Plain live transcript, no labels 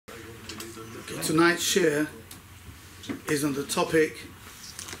Tonight's share is on the topic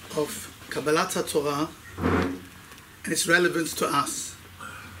of Kabbalat HaTorah and its relevance to us.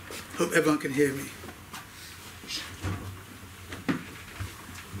 Hope everyone can hear me.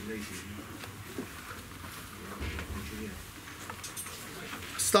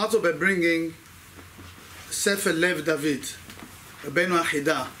 Start off by bringing Sefer Lev David, Rabbeinu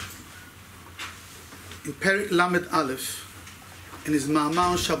Achidah, in Perik Lamed Aleph, in his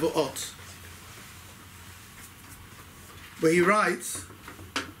Ma'amar Shavuot, where he writes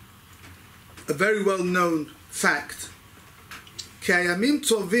a very well-known fact: כי הימים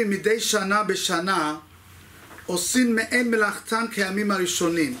טובים מדי שנה בשנה עושים מהם מלאכתן כימים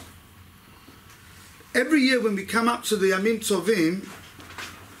הראשונים. Every year when we come up to the Yamim Tovim,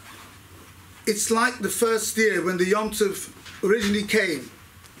 it's like the first year when the Yom Tov originally came.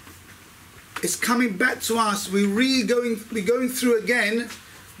 It's coming back to us. We're going through again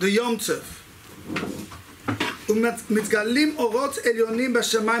the Yom Tov. ומתגלים אורות עליונים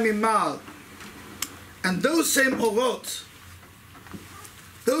בשמיים ממעל. And those same orot,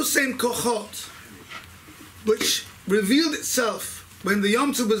 those same kochot, which revealed itself when the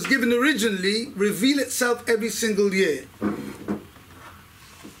Yom Tov was given originally, reveal itself every single year.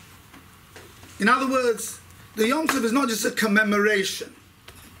 In other words, the Yom Tov is not just a commemoration.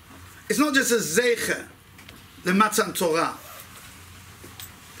 It's not just a zecher, the Matan Torah.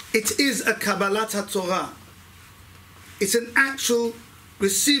 It is a Kabbalat HaTorah. It's an actual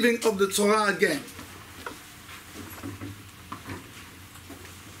receiving of the Torah again.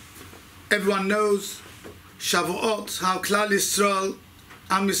 Everyone knows Shavuot, how Klal Yisrael,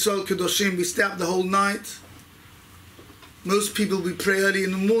 Am Yisrael Kedoshim, we stay up the whole night. Most people, we pray early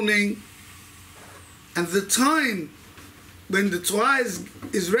in the morning. And the time when the Torah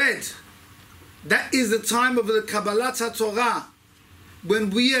is read, that is the time of the Kabbalat HaTorah, when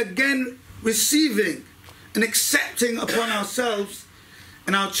we are again receiving and accepting upon ourselves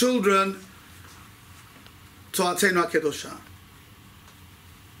and our children Toratenu HaKedosha.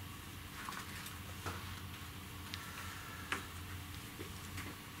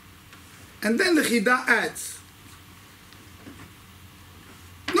 And then the Chidah adds,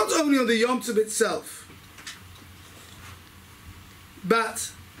 not only on the Yom Tov itself,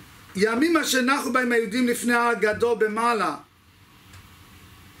 but Yamim asher nachu b'hem hayudim lifnei har gadol b'mala,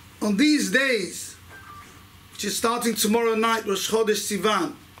 on these days, which is starting tomorrow night, Rosh Chodesh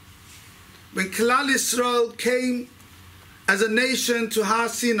Sivan, when Klal Yisrael came as a nation to Har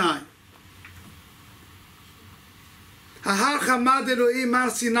Sinai. Hahar chamad Elohim Har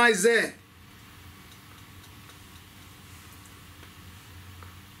Sinai zeh.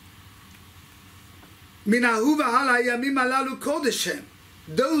 Min hahu v'hala hayamim halalu kodeshem.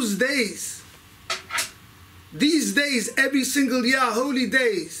 Those days, these days, every single year, holy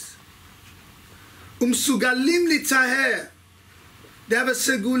days. Umsugalim litaher. They have a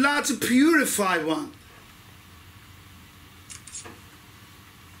segula to purify one.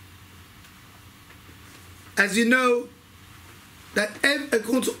 As you know, that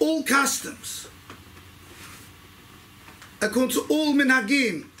according to all customs, according to all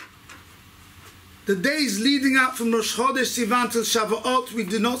minhagim, the days leading up from Rosh Chodesh Sivan till Shavuot, we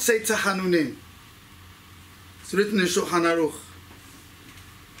do not say Tachanunim. It's written in Shulchan Aruch.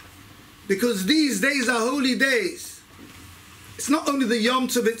 Because these days are holy days. It's not only the Yom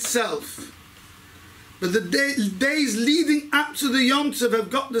Tov itself, but the days leading up to the Yom Tov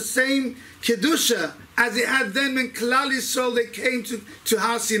have got the same Kedusha as it had then when Klal Yisrael they came to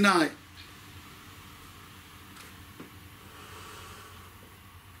Har Sinai.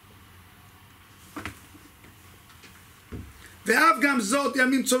 ואף גם זאת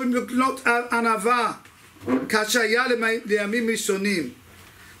ימים טובים לקנות ענווה כאשר היה לימים ראשונים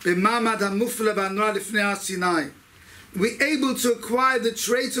במעמד המופלא והנורא לפני הר סיני. We're able to acquire the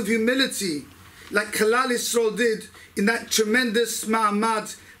traits of humility like Klal Yisrael did in that tremendous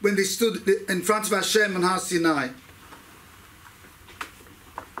ma'amad when they stood in front of Hashem on Har Sinai.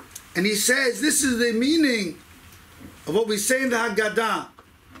 And he says this is the meaning of what we say in the Haggadah.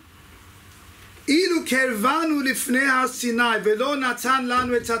 אילו קרבנו לפני הר סיני ולא נתן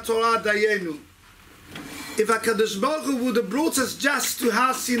לנו את התורה דיינו. If HaKadosh Baruch Hu would have brought us just to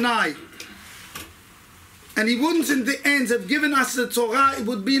Har Sinai, and he wouldn't in the end have given us the Torah, it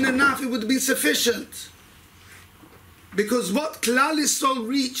would have been enough, it would have been sufficient. Because what Klal Yisrael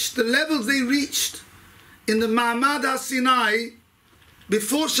reached, the levels they reached in the Ma'amad Har Sinai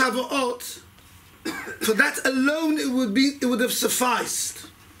before Shavuot, for that alone it would have sufficed.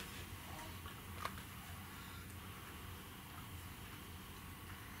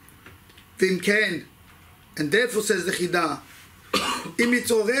 V'im ken, and therefore says the Chidah,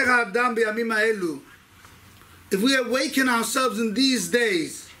 If we awaken ourselves in these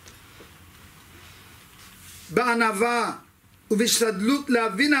days, בענווה ובהשתדלות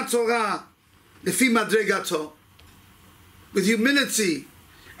להבין התורה לפי מדרגתו, with humility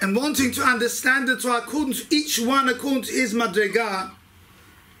and wanting to understand the Torah according to each one according to his madrega,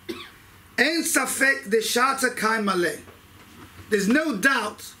 אין ספק דשעת הקיים מלא. There's no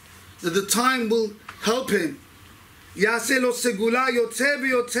doubt that the time will help him. יעשה לו סגולה יותר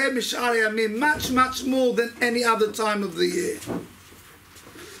ויותר משאר הימים, much more than any other time of the year.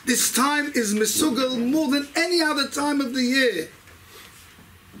 This time is mesugal more than any other time of the year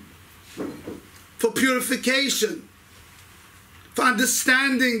for purification, for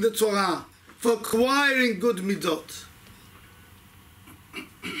understanding the Torah, for acquiring good midot.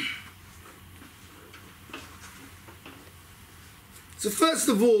 So first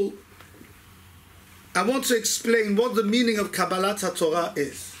of all, I want to explain what the meaning of Kabbalat HaTorah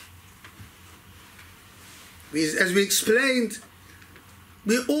is. As we explained,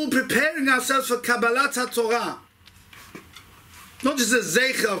 we're all preparing ourselves for Kabbalat HaTorah. Not just a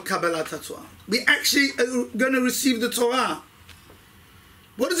zeicha of Kabbalat HaTorah. We actually are going to receive the Torah.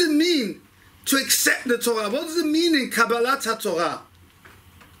 What does it mean to accept the Torah? What does it mean in Kabbalat HaTorah?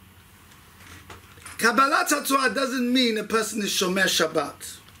 Kabbalat HaTorah doesn't mean a person is Shomer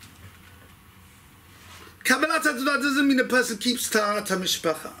Shabbat. Kabbalat HaTorah doesn't mean a person keeps Taharat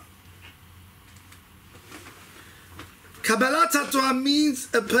HaMishpacha. Kabbalat HaTorah means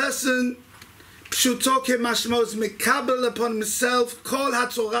a person, pshuto kemashmo, is mekabel upon himself, kol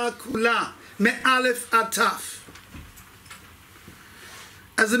HaTorah kula, me'alef ad taf.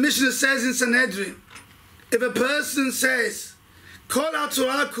 As the Mishnah says in Sanhedrin, if a person says, kol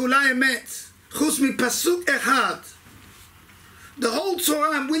HaTorah kula emet, chus mi pasuk echad, the whole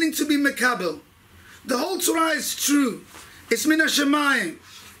Torah I'm willing to be mekabel. The whole Torah is true. It's min hashemayim,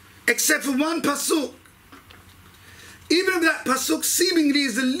 except for one pasuk. Even if that pasuk seemingly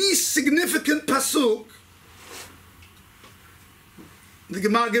is the least significant pasuk, the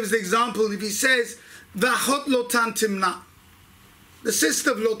Gemara gives the example. If he says, "V'achot Lotan Timna," the sister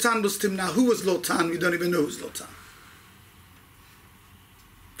of Lotan was Timna. Who was Lotan? We don't even know who's Lotan.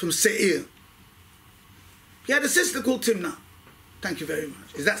 From Seir. He had a sister called Timna. Thank you very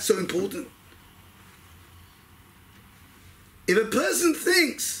much. Is that so important? If a person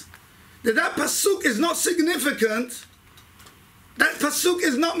thinks that that pasuk is not significant, that pasuk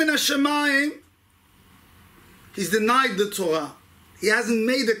is not min hashemayim, he's denied the Torah. He hasn't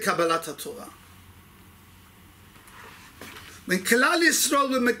made a Kabbalat HaTorah. When Kalal Yisrael,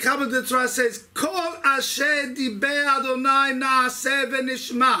 when Mekabel the Torah says, Kol asher diber Adonai na'aseh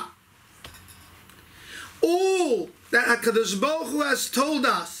v'nishma, all that HaKadosh Baruch Hu has told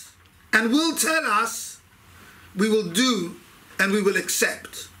us and will tell us, we will do and we will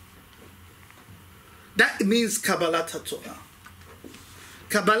accept. That means Kabbalat HaTorah.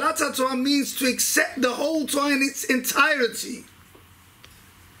 Kabbalat HaTorah means to accept the whole Torah in its entirety.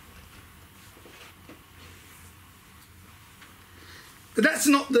 But that's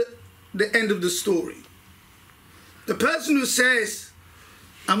not the end of the story. The person who says,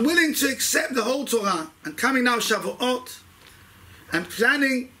 I'm willing to accept the whole Torah, and coming now Shavuot, I'm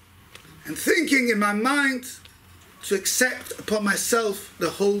planning and thinking in my mind to accept upon myself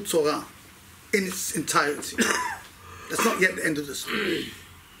the whole Torah in its entirety. That's not yet the end of the story.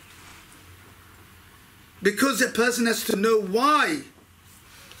 Because a person has to know why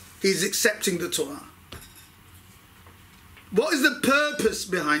he's accepting the Torah. What is the purpose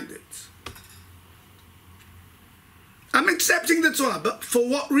behind it? I'm accepting the Torah, but for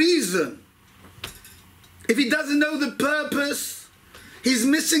what reason? If he doesn't know the purpose, he's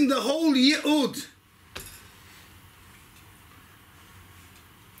missing the whole Yehud.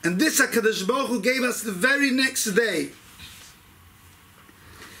 And this HaKadosh Baruch Hu gave us the very next day,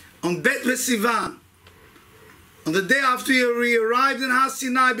 on Bet B'Sivan, on the day after we arrived in Har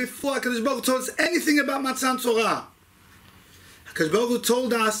Sinai, before HaKadosh Baruch Hu told us anything about Matan Torah. HaKadosh Baruch Hu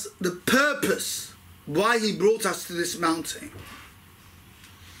told us the purpose, why he brought us to this mountain.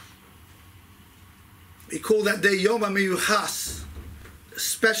 We call that day Yom HaMiyuchas, a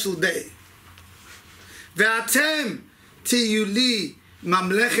special day. Ve'atem tiyu li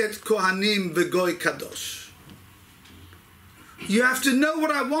Mamlechet Kohanim V'Goy Kadosh. You have to know what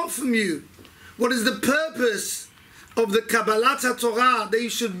I want from you. What is the purpose of the Kabbalat HaTorah, that you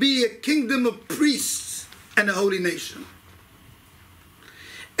should be a kingdom of priests and a holy nation.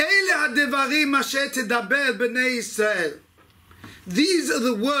 These are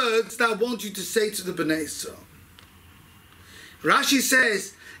the words that I want you to say to the Bnei Israel. Rashi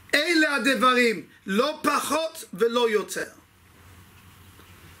says, Eile hadevarim, lo pachot velo yoter.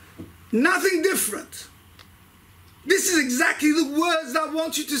 Nothing different. This is exactly the words that I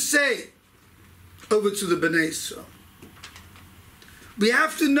want you to say over to the Bnei Israel. We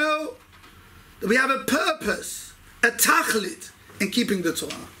have to know that we have a purpose, a tachlit, in keeping the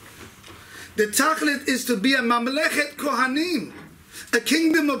Torah. The tachlit is to be a mamlechet kohanim, a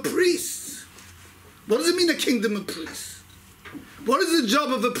kingdom of priests. What does it mean, a kingdom of priests? What is the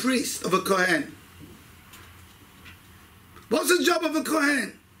job of a priest, of a kohen? What's the job of a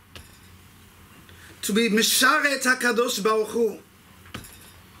kohen? To be misharet HaKadosh Baruch Hu.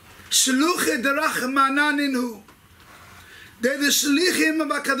 Shluchei derachmananinhu. They're the shlichim of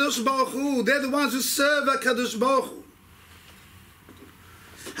HaKadosh Baruch Hu. They're the ones who serve HaKadosh Baruch Hu.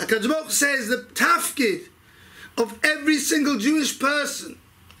 HaKadosh Baruch Hu says the tafkid of every single Jewish person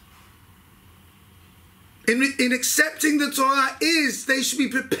in accepting the Torah is they should be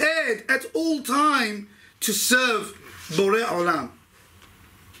prepared at all time to serve Borei Olam.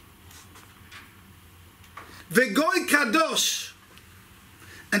 Vegoy Kadosh,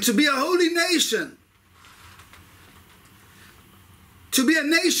 and to be a holy nation, to be a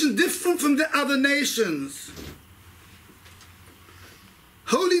nation different from the other nations.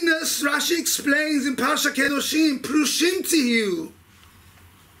 Holiness, Rashi explains in Parsha Kedoshim, Prushim Tihiyu.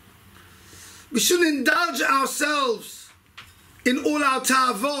 We shouldn't indulge ourselves in all our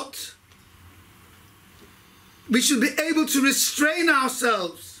ta'avot. We should be able to restrain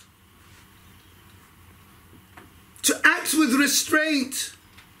ourselves, to act with restraint,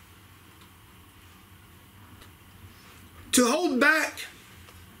 to hold back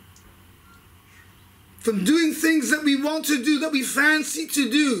from doing things that we want to do, that we fancy to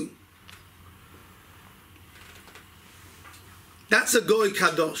do. That's a Goy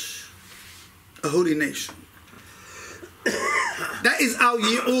Kadosh, a holy nation. That is our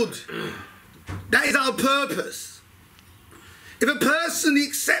yi'ud. That is our purpose. If a person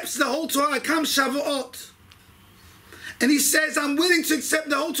accepts the whole Torah, comes Shavuot, and he says, I'm willing to accept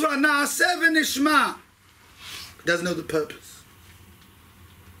the whole Torah, Na'aseh v'nishma, he doesn't know the purpose.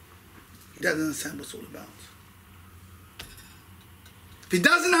 He doesn't understand what it's all about. If he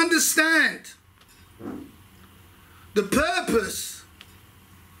doesn't understand the purpose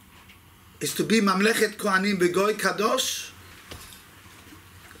is to be Mamlechet Kohanim Begoy Kadosh,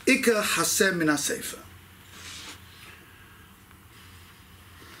 Ikar Hasem Min HaSefer.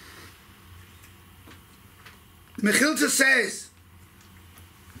 Mechilta says,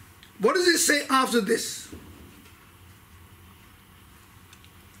 what does it say after this?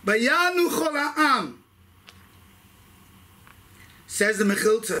 Bayanu Chol Ha'am, says the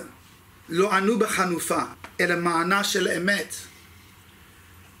Mechilta, Lo Anu B'Chanufa, Ela Ma'ana Shel Emet.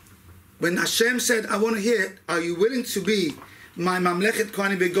 When Hashem said, I want to hear, are you willing to be my Mamlechet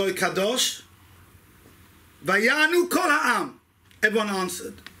Kohanim Begoy Kadosh? Vayanu Kol Ha'am. Everyone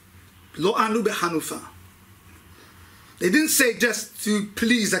answered, Lo Anu B'Chanufa. They didn't say just to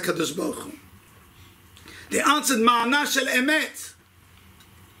please HaKadosh Baruch Hu. They answered, Ma'ana Shel Emet.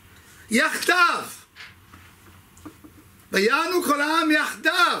 Yachdav. Vayanu Kol Ha'am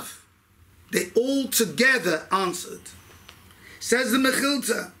Yachdav. They all together answered. Says the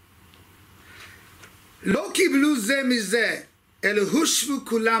Mechilta, Lo kiblu ze mizeh, elo hushvu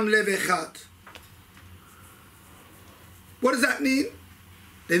kulam lev echad. What does that mean?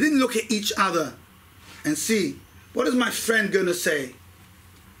 They didn't look at each other and see, what is my friend going to say?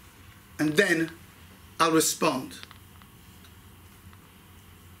 And then I'll respond.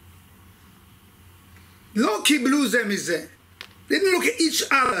 Lo kiblu ze mizeh. They didn't look at each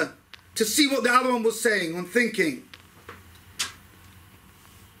other to see what the other one was saying or thinking.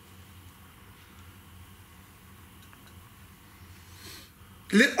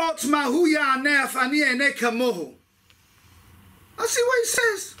 Le'ot mahu ya'aneh af ani eneh kamohu. I see what he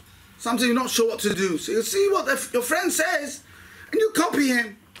says. Sometimes you're not sure what to do. So you see what your friend says and you copy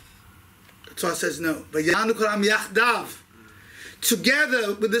him. The Torah says no. Vayanu kol ha'am yachdav.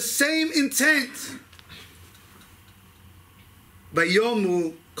 Together with the same intent.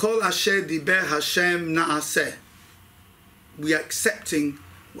 Vayomu kol asher diber Hashem na'aseh. We are accepting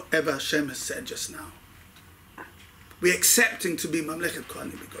whatever Hashem has said just now. We're accepting to be Mamlechet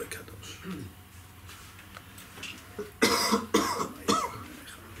Kohanim Begoy Kadosh.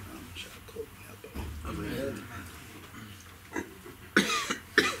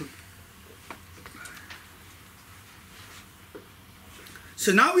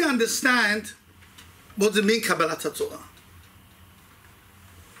 So now we understand what does it mean Kabbalat HaTorah.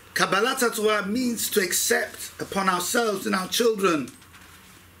 Kabbalat HaTorah means to accept upon ourselves and our children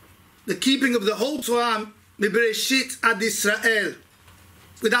the keeping of the whole Torah Mibereshit ad Israel,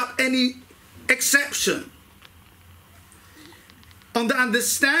 without any exception. on the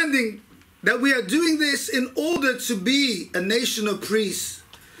understanding that we are doing this in order to be a nation of priests,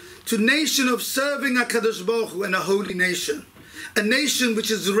 to a nation of serving HaKadosh Baruch Hu, and a holy nation. A nation which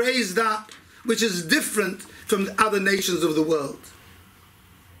is raised up, which is different from the other nations of the world.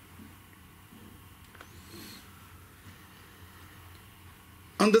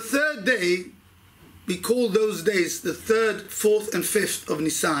 On the third day, we call those days the 3rd, 4th and 5th of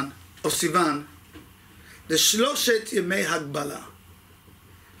Nisan, of Sivan, the Shloshet Yemei Hagbala,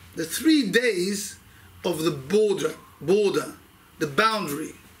 the 3 days of the border, the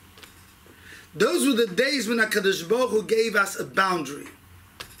boundary. Those were the days when HaKadosh Baruch Hu gave us a boundary.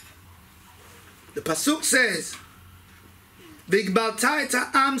 The Pasuk says, V'igbalta et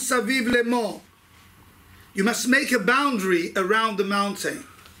ha'am saviv lemo. You must make a boundary around the mountain.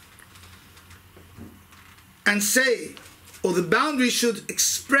 And say, or the boundary should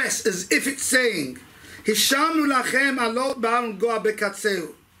express as if it's saying, Hishamnu lachem alot ba'aron goa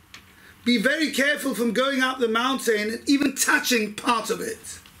bekatzeu. Be very careful from going up the mountain and even touching part of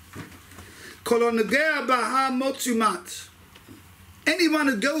it. Kolonogea baha motzumat. Anyone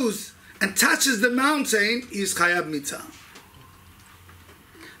who goes and touches the mountain is chayab mitah.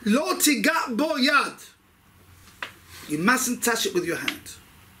 Lo tigat bo yad. You mustn't touch it with your hand.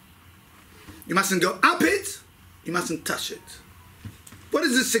 You mustn't go up it. You mustn't touch it. What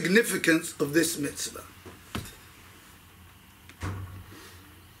is the significance of this mitzvah?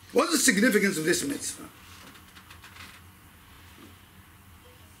 What is the significance of this mitzvah?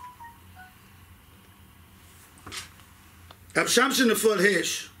 Rab Shamshon Nefol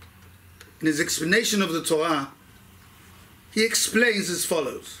Hirsch, in his explanation of the Torah, he explains as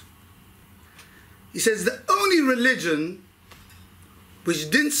follows. He says the only religion which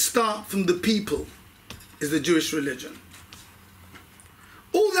didn't start from the people is the Jewish religion.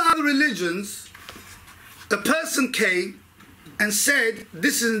 All the other religions, a person came and said,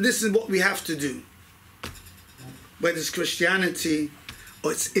 this is what we have to do. Whether it's Christianity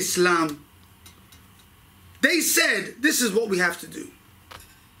or it's Islam, they said, this is what we have to do.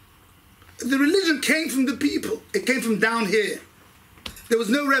 The religion came from the people. It came from down here. There was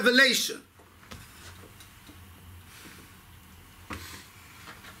no revelation.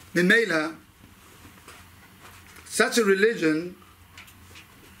 Memela, such a religion,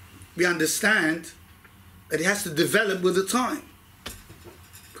 we understand that it has to develop with the time.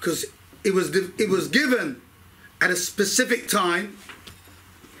 Because it was given at a specific time,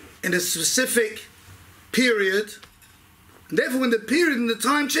 in a specific period, and therefore when the period and the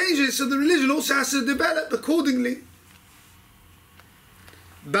time changes, so the religion also has to develop accordingly.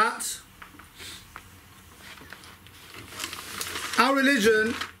 But our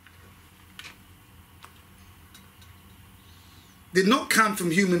religion did not come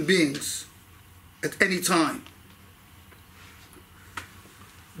from human beings at any time.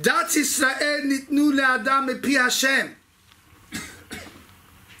 Dat Yisrael nitnu le'adam mepi Hashem.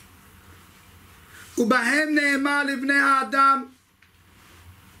 ובהם נאמר לבני האדם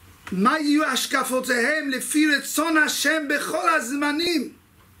מה יהיו השקפותיהם לפי רצון השם בכל הזמנים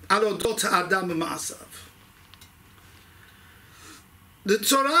על אודות האדם ומעשיו. The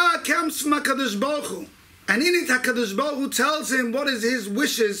Torah comes from HaKadosh Baruch Hu, and in it HaKadosh Baruch Hu tells him what is his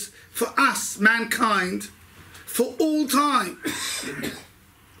wishes for us, mankind, for all time.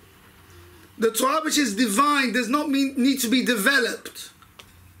 The Torah which is divine does not need to be developed.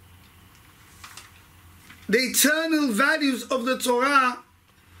 The eternal values of the Torah,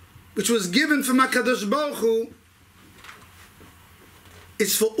 which was given from HaKadosh Baruch Hu,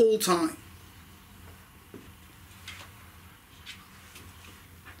 is for all time.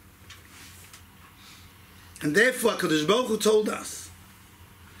 And therefore HaKadosh Baruch Hu told us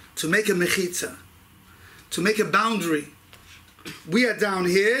to make a mechitza, to make a boundary. We are down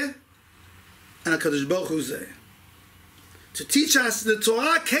here, and HaKadosh Baruch Hu is there. To teach us the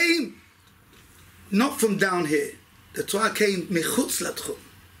Torah came not from down here. The Torah came mechutz latchum.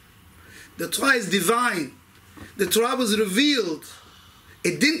 The Torah is divine. The Torah was revealed.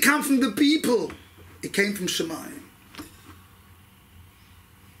 It didn't come from the people. It came from Shemayim.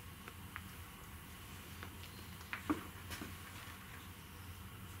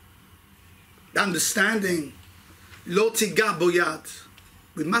 The understanding, lo tiga boyad.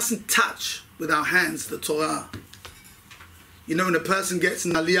 We mustn't touch with our hands the Torah. You know, when a person gets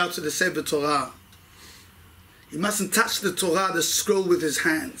an aliyah to the Sefer Torah, he mustn't touch the Torah, the scroll, with his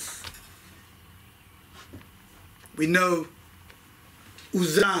hands. We know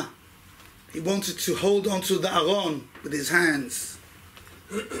Uzzah, he wanted to hold onto the Aron with his hands.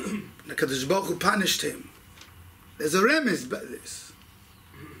 And HaKadosh Baruch Hu punished him. There's a remez by this.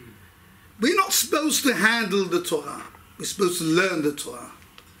 We're not supposed to handle the Torah. We're supposed to learn the Torah.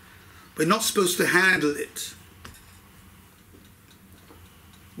 We're not supposed to handle it.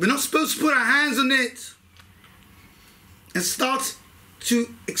 We're not supposed to put our hands on it and start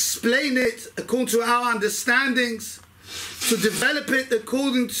to explain it according to our understandings, to develop it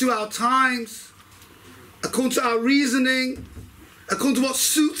according to our times, according to our reasoning, according to what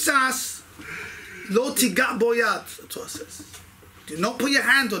suits us. Lo tiga boyat, the Torah says. Do not put your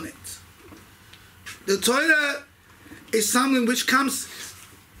hand on it. The Torah is something which comes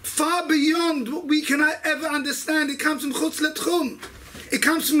far beyond what we can ever understand. It comes from chutz letchum. It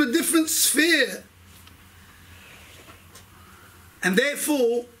comes from a different sphere. And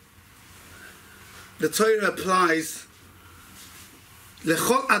therefore, the Torah applies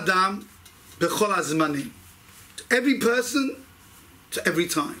lechol adam bechol hazmanim, to every person, to every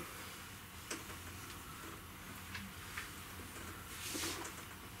time.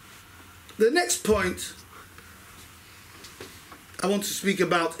 The next point I want to speak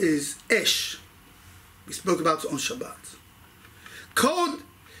about is Esh. We spoke about it on Shabbat. Kod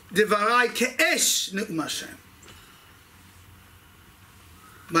devarai ke'esh ne'um Hashem.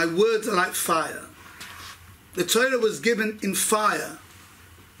 My words are like fire. The Torah was given in fire.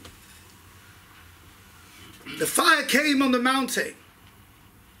 The fire came on the mountain.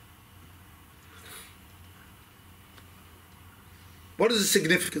 What is the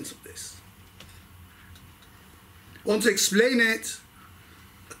significance of this? I want to explain it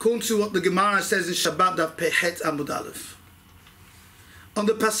according to what the Gemara says in Shabbat Daf Pechet Amud Aleph. On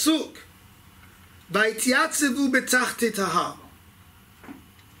the pasuk, "Vayitiyatzevu betachtit hahar,"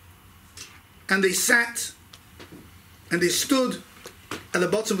 and they sat and they stood at the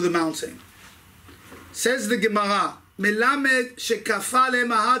bottom of the mountain. Says the Gemara, "Melamed shekafa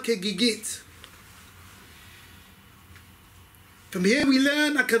lehem hahar kegigit." From here we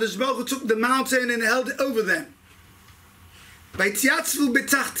learn HaKadosh Baruch Hu took the mountain and held it over them. Vayityatzvu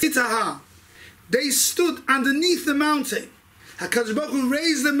betachtit hahar. They stood underneath the mountain. HaKadosh Baruch Hu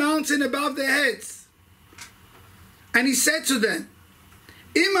raised the mountain above their heads. And he said to them,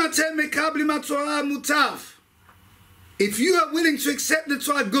 Im atem mekablim haTorah mutav. If you are willing to accept the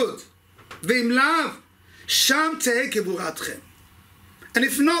Torah, good. Ve'im lav, sham teheh kevuratchem. And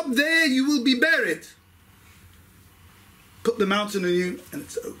if not, there you will be buried. Put the mountain on you and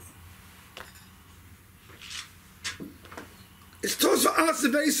it's over. It's Tosfot asked a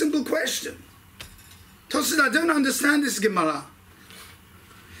very simple question. Tosfot said, I don't understand this Gemara.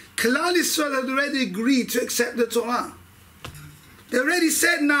 Klal Yisrael had already agreed to accept the Torah. They already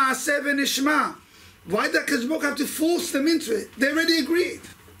said, Na'aseh v'nishma. Why did HaKadosh Baruch Hu have to force them into it? They already agreed.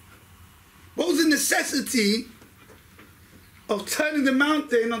 What was the necessity of turning the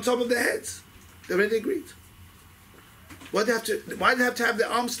mountain on top of their heads? They already agreed. Why do they have to have their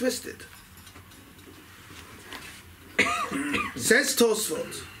arms twisted? Says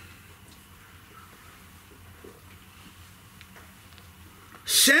Tosfot,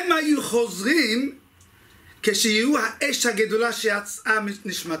 Shem hayu chozrim ksheyu ha'esh hagedula sheyatz'a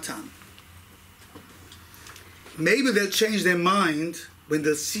nishmatan. Maybe they'll change their mind when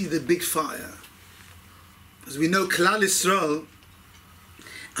they'll see the big fire. As we know, Klal Yisrael,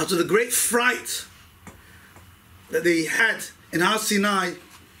 out of the great fright that they had in Har Sinai,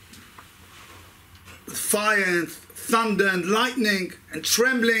 with fire and thunder and lightning and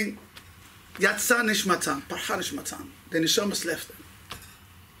trembling, Yatsa nishmatan, parcha nishmatan. The neshamas left them.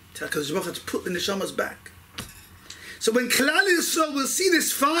 HaKadosh Baruch Hu had to put the neshamas back. So when Klal Yisrael will see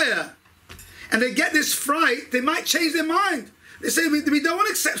this fire and they get this fright, they might change their mind. They say, we don't want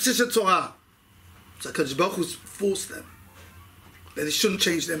to accept such a Torah. So HaKadosh Baruch Hu forced them that they shouldn't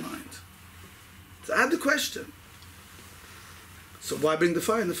change their mind. So I had the question. So why bring the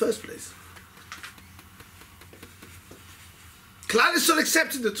fire in the first place? Klal Yisrael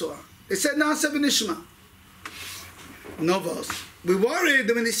accepted the Torah. They said, Na'aseh v'nishma. Novos. We're worried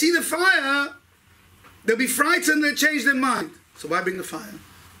that when they see the fire, they'll be frightened, they'll change their mind. So why bring the fire?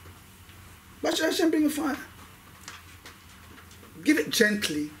 Why should Hashem bring a fire? Give it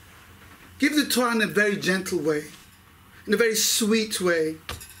gently. Give the Torah in a very gentle way. In a very sweet way.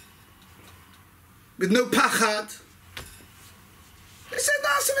 With no pachad. They said,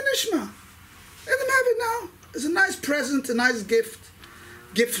 Na'aseh v'nishma. Let them have it now. It's a nice present, a nice gift.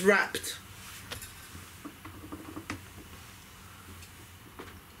 Gift wrapped.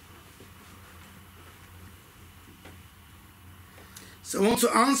 So I want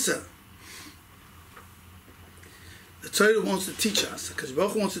to answer. The Torah wants to teach us. HaKadosh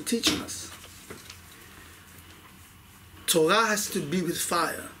Baruch Hu wants to teach us. Torah has to be with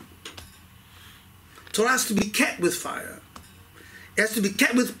fire. Torah has to be kept with fire. It has to be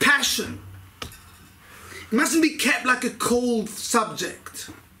kept with passion. It mustn't be kept like a cold subject,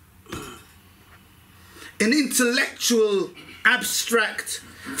 an intellectual, abstract,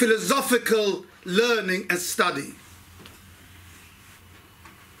 philosophical learning and study.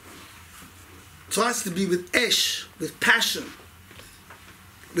 Torah has to be with esh, with passion,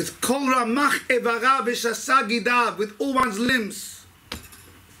 with kol ramach evarav v'shasa gidav, with all one's limbs.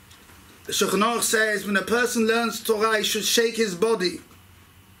 The Shulchan Aruch says when a person learns Torah, he should shake his body.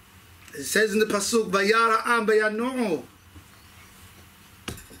 It says in the pasuk, "Vayar ha'am v'yanu'u."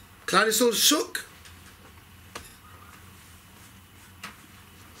 Klal Yisrael shook.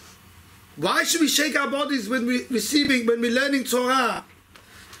 Why should we shake our bodies when we're learning Torah?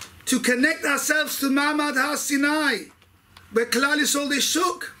 To connect ourselves to Ma'amad Har Sinai, where Klal Yisrael they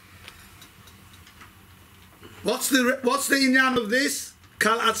shook. What's the inyan of this?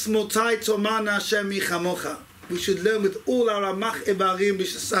 Kal atzmotai tomana Hashem michamocha. We should learn with all our ramach evarim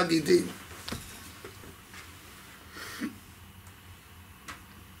b'shasa gidim.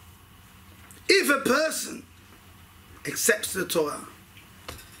 If a person accepts the Torah,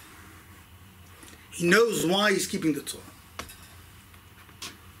 he knows why he's keeping the Torah.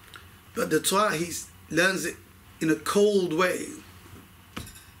 But the Torah, he learns it in a cold way.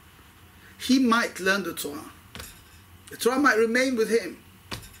 He might learn the Torah. The Torah might remain with him.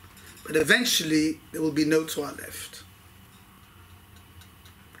 But eventually, there will be no Torah left.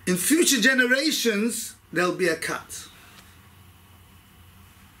 In future generations, there'll be a cut.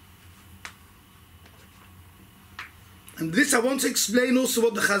 And this I want to explain also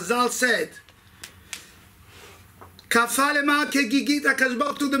what the Chazal said. Kafalema kegigit HaKadosh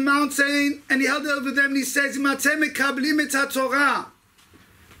Baruch to the mountain, and he held it over them and he says,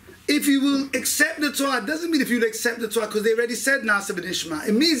 if you will accept the Torah, it doesn't mean if you will accept the Torah because they already said Nasa b'nishma.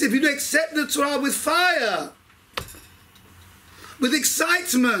 It means if you will accept the Torah with fire, with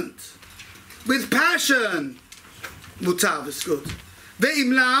excitement, with passion, mutav is good.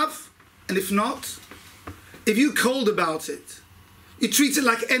 Ve'im lav, and if not, if you're cold about it, you treat it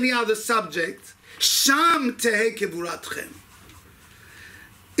like any other subject, Sham tehei kevuratchem.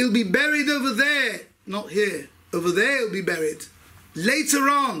 It'll be buried over there, not here. Over there it'll be buried. Later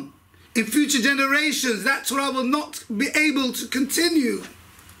on, in future generations, that Torah will not be able to continue.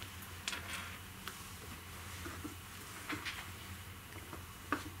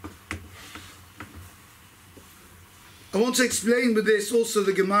 I want to explain with this also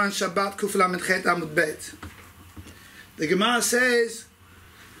the Gemara in Shabbat Kuf Lamed Chet Amud Bet. The Gemara says,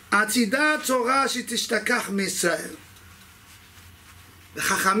 Atida Torah shetistakach miYisrael. The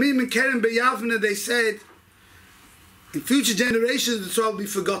Chachamim in Kerem B'Yavne, they said, in future generations the Torah will be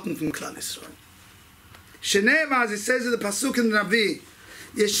forgotten from Klal Yisrael. Shenema, as it says in the Pasuk in the Navi,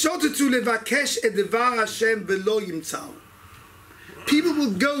 Yeshotetu levakesh et devar Hashem velo yimtzau. People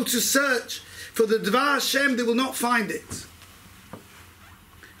will go to search for the Devar Hashem, they will not find it.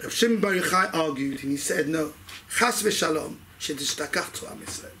 Rav Shimon Bar Yochai argued, and he said, no, Chas v'shalom, shetistakach Torah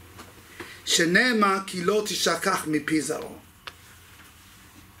miYisrael. Shenema ki lo tishakach mipi zaro.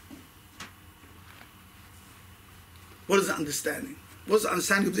 What is the understanding? What's the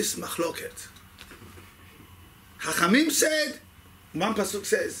understanding of this machloket? Hachamim said, one pasuk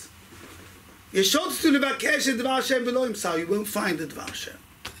says, Yeshotetu levakesh et devar Hashem velo yimtzau. You won't find the Devar Hashem.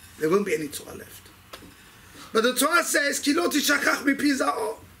 There won't be any Torah left. But the Torah says, Ki lo tishakach mipi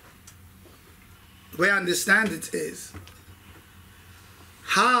zaro. The way I understand it is,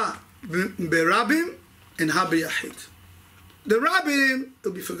 Ha berabim and ha b'yachid. The rabbim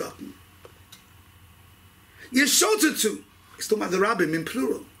will be forgotten. Yeshotetu, it's talking about the rabbim in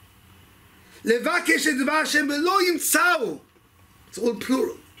plural. Levakesh et devar Hashem velo yimtzau. It's all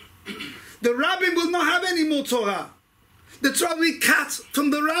plural. The rabbim will not have any more Torah. The Torah will be cut from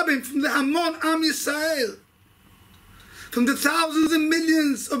the rabbim, from the Hamon Am Yisrael, from the thousands and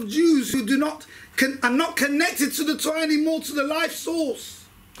millions of Jews who are not connected to the Torah anymore, to the life source.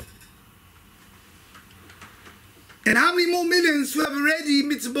 And how many more millions who have already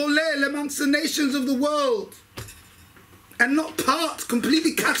mitzbolel amongst the nations of the world and not part,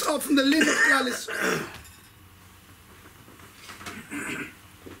 completely cut off from the limb of Klal Yisrael?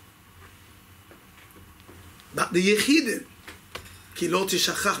 But the Yechidim, ki lo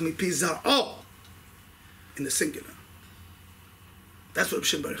tishachach mipi zar'o, in the singular. That's what Rav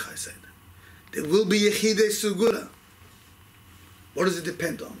Shimon Bar Yochai said. There will be Yechidei Sugura. What does it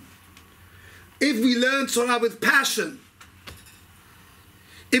depend on? If we learn Torah with passion,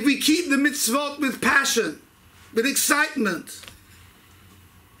 if we keep the mitzvot with passion, with excitement,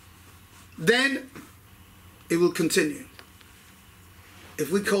 then it will continue.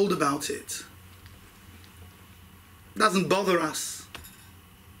 If we're cold about it, doesn't bother us.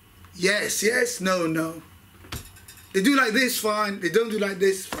 Yes, yes, no, no. They do like this, fine. They don't do like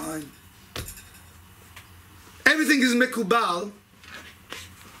this, fine. Everything is mekubal.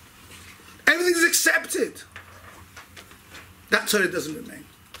 Everything is accepted. That Torah doesn't remain.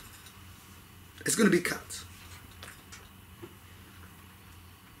 It's going to be cut.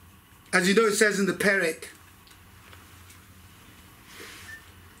 As you know, it says in the Perek,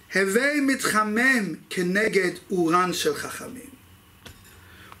 Hevei mitchamem keneged uran shel chachamim.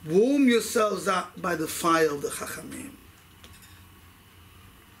 Warm yourselves up by the fire of the chachamim.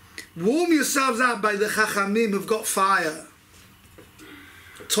 Warm yourselves up by the chachamim who've got fire.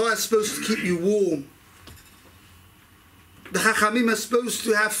 Torah is supposed to keep you warm. The chachamim are supposed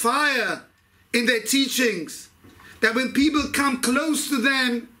to have fire in their teachings, that when people come close to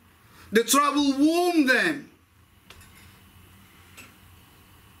them, the Torah will warm them.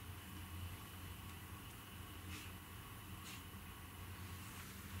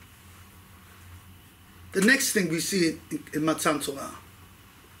 The next thing we see in Matan Torah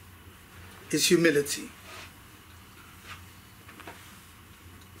is humility.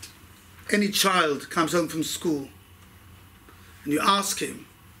 Any child comes home from school and you ask him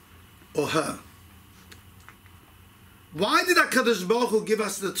or her, why did HaKadosh Baruch Hu give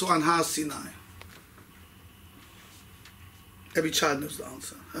us the Torah on Har Sinai? Every child knows the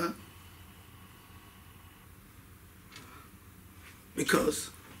answer. Huh? Because,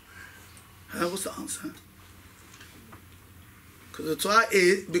 what's the answer? Because the Torah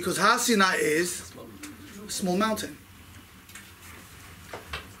is, because Har Sinai is a small mountain.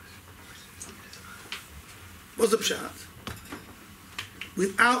 What's the pshat?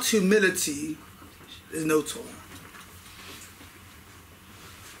 Without humility, there's no Torah.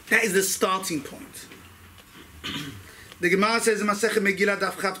 That is the starting point. The Gemara says in Masechet Megillah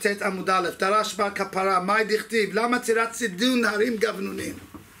Daf Chavtet Amud Aleph, Darash bar kapara, Mai dichtiv, Lama tirat tzidun harim gavnunim.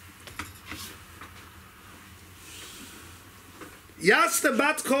 Yasta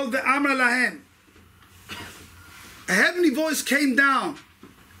bat kol ve'amra lahem. A heavenly voice came down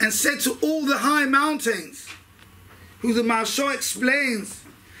and said to all the high mountains, who the Maharsha explains,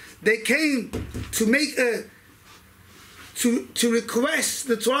 they came to make a to request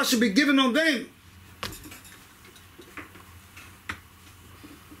the Torah should be given on them.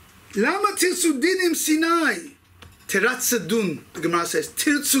 Lama tirtzudinim Sinai? Teratzadun, the Gemara says,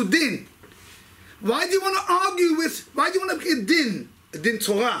 tirtzudin. Why do you want to argue with, why do you want to make a din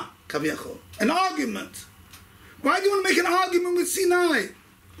Torah, kaviyachol, an argument? Why do you want to make an argument with Sinai?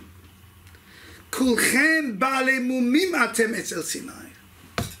 Kulchem ba'alei mumim atem etzel Sinai.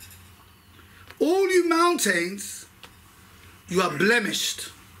 All you mountains, you are blemished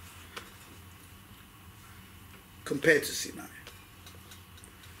compared to Sinai.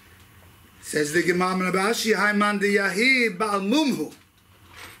 Says the Gemara Rabashi, Haiman de Yahi Ba'al Mumhu.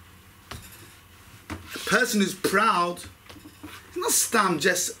 A person who's proud is not stam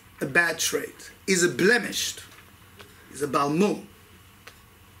just a bad trait. He's a blemished. He's a Ba'al Mum.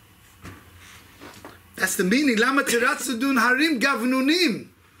 That's the meaning. Lama tiratzudun harim gavnunim.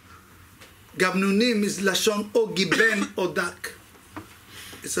 Gavnunim is lashon o giben odak.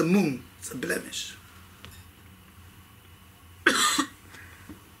 It's a mum. It's a blemish.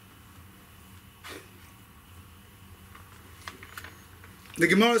 The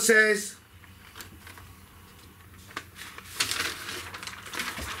Gemara says,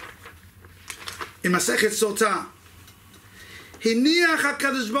 in Masechet Sotah, הניח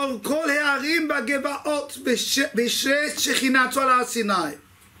הקדוש ברוך הוא כל הערים בגבעות בשרת שכינתו על הר סיני.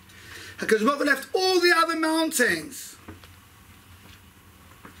 HaKadosh Baruch Hu left all the other mountains.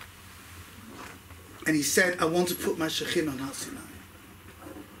 And he said, I want to put my Shekhinah on Har Sinai.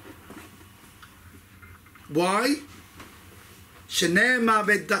 Why? Shene'emar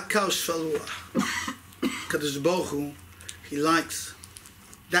v'dakar shval ruach. HaKadosh Baruch Hu, he likes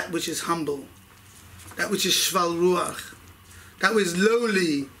that which is humble, that which is shval ruach, that which is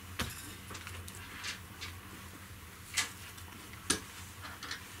lowly.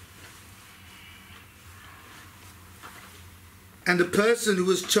 And the person who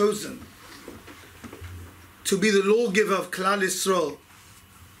was chosen to be the lawgiver of Klal Yisrael,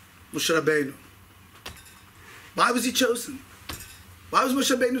 Moshe Rabbeinu. Why was he chosen? Why was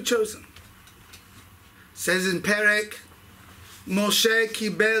Moshe Rabbeinu chosen? It says in Perek, Moshe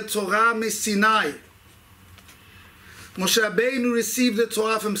kibel Torah mi Sinai. Moshe Rabbeinu received the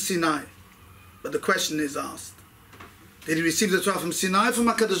Torah from Sinai. But the question is asked, did he receive the Torah from Sinai or from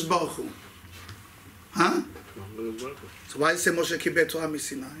HaKadosh Baruch Hu? Huh? So why does it say Moshe kibel Torah mi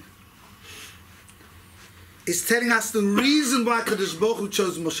Sinai? It's telling us the reason why HaKadosh Baruch Hu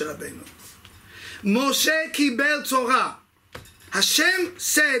chose Moshe Rabbeinu. Moshe kibel Torah. Hashem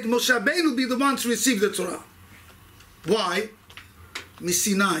said Moshe Rabbeinu be the one to receive the Torah. Why?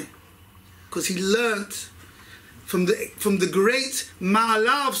 Sinai. Because he learnt from the great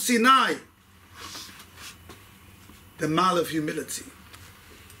Ma'ala of Sinai, the Ma'ala of humility.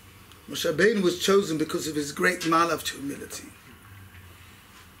 Moshe Rabbeinu was chosen because of his great Ma'ala of humility.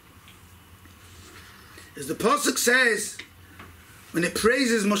 As the Pasuk says, when it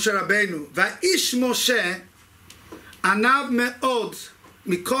praises Moshe Rabbeinu, Va'ish Moshe anav me'od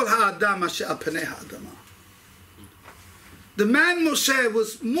mikol ha'adam asher al panei ha'adama. The man Moshe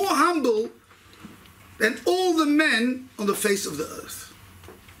was more humble than all the men on the face of the earth.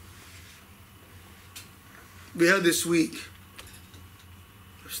 We heard this week,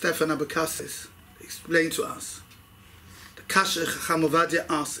 Stefan Abakassis explained to us the Kasher Chacham Ovadia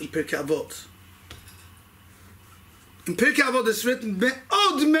asked in Pirkei Avot. In Pirkei Avot it's written,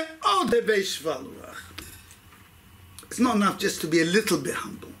 Me'od me'od hevei shva luach. It's not enough just to be a little bit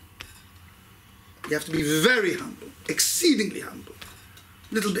humble. You have to be very humble, exceedingly humble.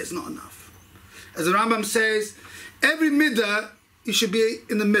 Little bit is not enough. As the Rambam says, every midah you should be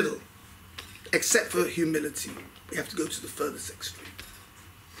in the middle, except for humility. You have to go to the furthest extreme.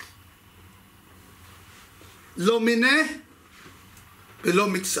 Lo mineh velo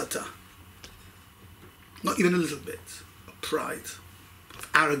mitzata. Not even a little bit of pride, of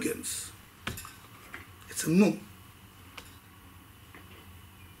arrogance. It's a mum.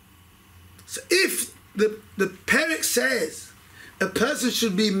 So if the Perek says a person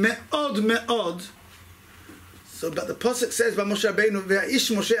should be me'od me'od, so but the Pasuk says by Moshe Rabbeinu, Ve'ish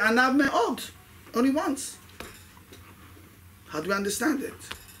Moshe anav me'od, only once. How do we understand it?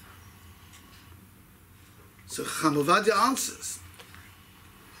 So Chacham Ovadia answers,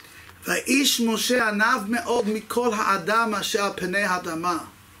 Va'ish Moshe anav me'od mikol ha'adam asher al panei ha'adama,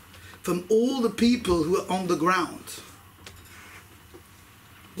 from all the people who are on the ground.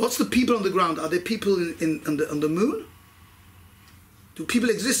 What's the people on the ground? Are there people on the moon? Do people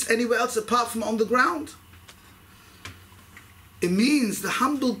exist anywhere else apart from on the ground? It means the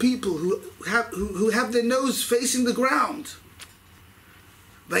humble people who have their nose facing the ground.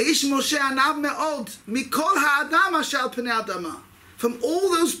 Va'ish Moshe anav me'od mikol ha'adam asher al panei ha'adama, from all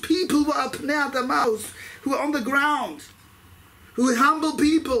those people who are panei ha'adama, who are on the ground, who are humble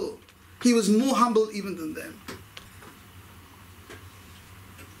people. He was more humble even than them.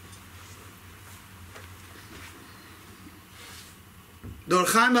 The Or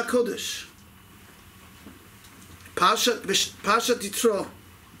Chaim HaKodesh, Parshat Yitro,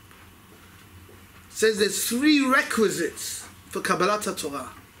 says there's 3 requisites for Kabbalat HaTorah.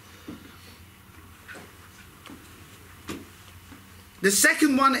 The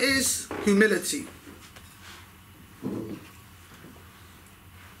second one is humility.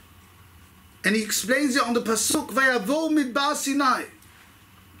 And he explains it on the Pasuk, Vayavo Midbar Sinai.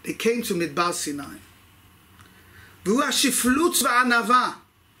 They came to Midbar Sinai. והוא השפלות והענווה,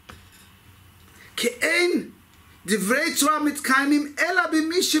 כי אין דברי תורה מתקיימים אלא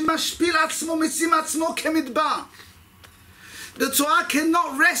במי שמשפיל עצמו, משים עצמו כמדבר. The Torah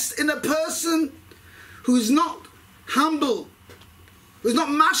cannot rest in a person who is not humble, who is not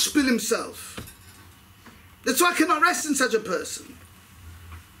mashpil himself. The Torah cannot rest in such a person,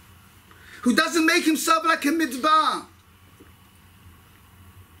 who doesn't make himself like a midbar.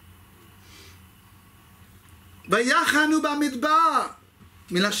 ויחנו במדבר,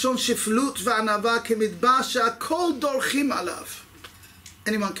 מלשון שפלות וענווה כמדבר שהכל דורכים עליו.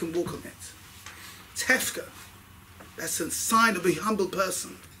 Anyone can walk on it. It's hefka. That's a sign of a humble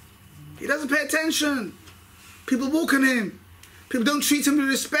person. He doesn't pay attention. People walk on him. People don't treat him with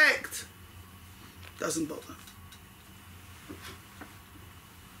respect. Doesn't bother.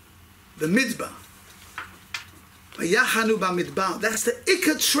 The midbar. ויחנו במדבר. That's the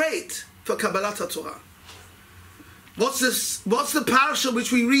ikar trait for Kabbalat HaTorah. What's the parasha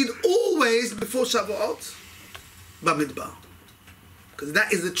which we read always before Shavuot? Bamidbar. Because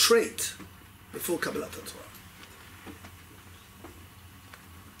that is the trait before Kabbalat HaTorah.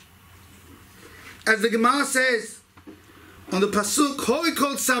 As the Gemara says on the Pasuk, Hoi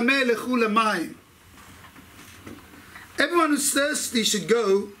kol tzameh lechu lemayim. Everyone who's thirsty should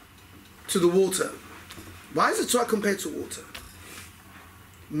go to the water. Why is the Torah compared to water?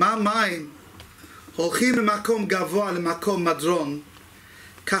 Ma mayim הולכים ממקום גבוה למקום מדרון,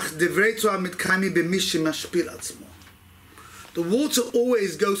 כך דברי תורה מתקיימים במי שמשפיל עצמו. The water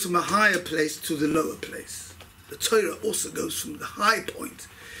always goes from a higher place to the lower place. The Torah also goes from the high point,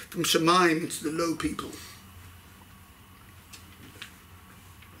 from Shemaim into the low people.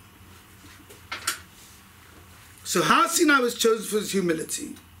 So Har Sinai was chosen for his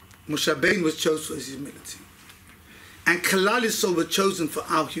humility. Moshe Rabbeinu was chosen for his humility. And Klal Yisrael were chosen for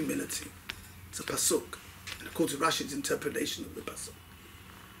our humility. It's a pasuk in according to Rashi's interpretation of the Pasuk.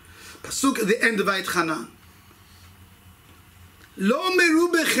 Pasuk at the end of Vayetchanan. Lo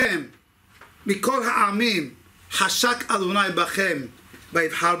meru bechem mikol ha'amim hashak Adonai bachem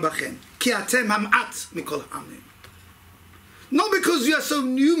vayivhar bachem ki atem ham'at mikol ha'amim. Not because you are so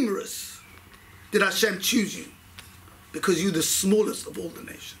numerous did Hashem choose you, because you're the smallest of all the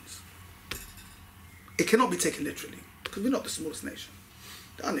nations. It cannot be taken literally, because we're not the smallest nation.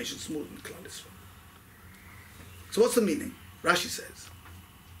 There are nations smaller than Klal Yisrael. So what's the meaning? Rashi says,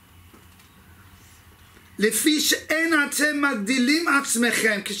 לפי שאין אתם מגדילים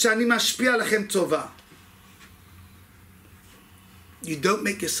עצמכם כשאני משפיע לכם טובה. You don't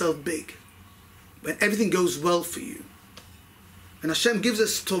make yourself big when everything goes well for you. And Hashem gives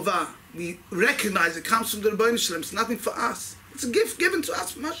us tova. We recognize it comes from the Rabbi Shalom. It's nothing for us. It's a gift given to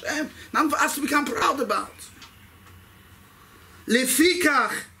us from Hashem. Nothing for us to become proud about.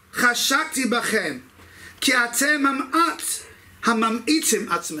 לפיכך חשקתי בכם, כי אתם המעט הממעיטים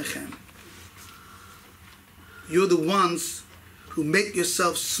עצמכם. You're the ones who make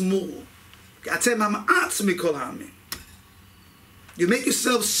yourself small. כי אתם המעט מכל העמים. You make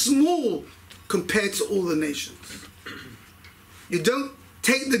yourself small compared to all the nations. You don't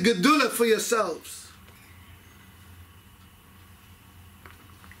take the gedula for yourselves.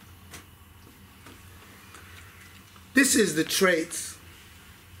 This is the trait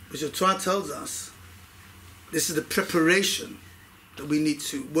which the Torah tells us. This is the preparation that we need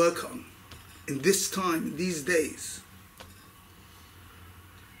to work on in this time, in these days.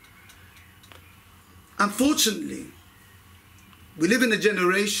 Unfortunately, we live in a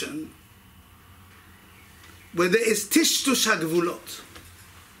generation where there is tishtush hagvulot.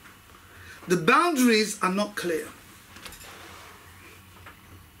 The boundaries are not clear.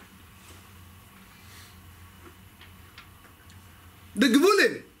 The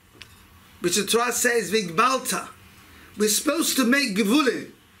gvulim, which the Torah says vigbalta, we're supposed to make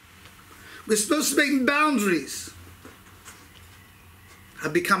gvulim. We're supposed to make boundaries.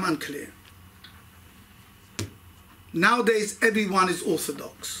 Have become unclear. Nowadays, everyone is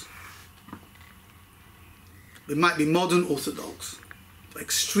orthodox. We might be modern orthodox,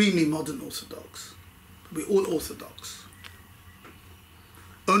 extremely modern orthodox. We're all orthodox.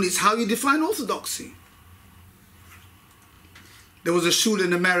 Only it's how you define orthodoxy. There was a shul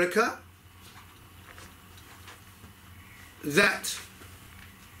in America that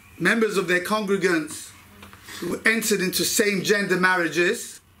members of their congregants who entered into same-gender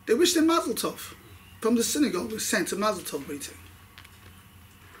marriages, they wished them mazel tov. From the synagogue was sent a mazel tov greeting.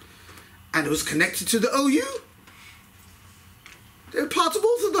 And it was connected to the OU. They're part of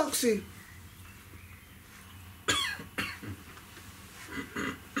orthodoxy.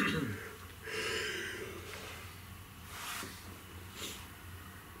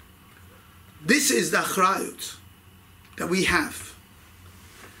 This is the achrayut that we have,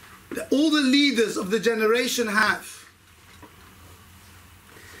 that all the leaders of the generation have,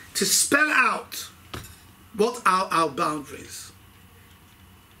 to spell out what are our boundaries.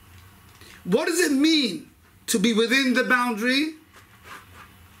 What does it mean to be within the boundary?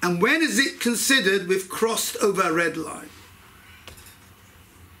 And when is it considered we've crossed over a red line?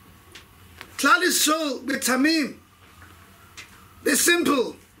 Klal Yisrael, we're tamim. They're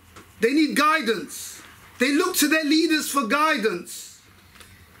simple. They need guidance. They look to their leaders for guidance.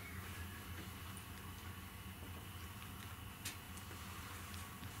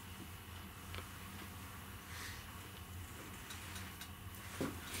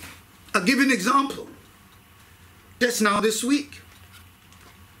 I'll give you an example. Just now this week,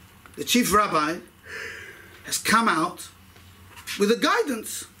 the chief rabbi has come out with a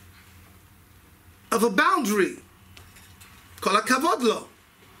guidance of a boundary, kol hakavod lo.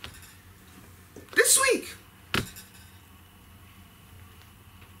 This week.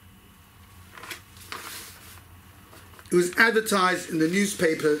 It was advertised in the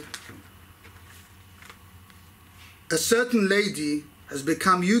newspaper. A certain lady has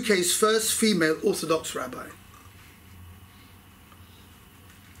become UK's first female Orthodox rabbi.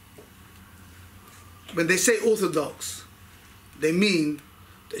 When they say Orthodox, they mean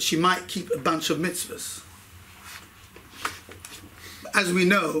that she might keep a bunch of mitzvahs. As we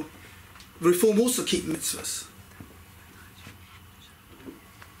know, Reform also keep mitzvahs.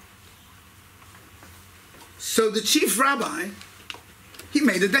 So the chief rabbi, he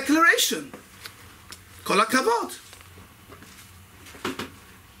made a declaration, kol hakavod.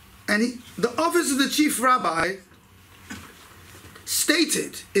 And the office of the chief rabbi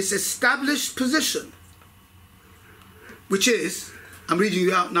stated its established position, which is, I'm reading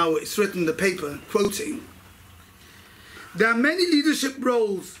you out now, it's written in the paper, quoting, There are many leadership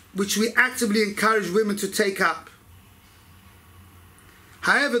roles which we actively encourage women to take up.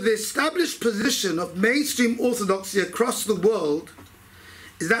 However, the established position of mainstream orthodoxy across the world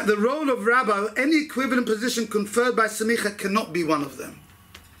is that the role of rabbi or any equivalent position conferred by Samicha cannot be one of them.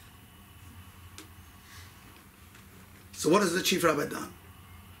 So what has the chief rabbi done?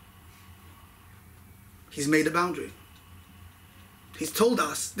 He's made a boundary. He's told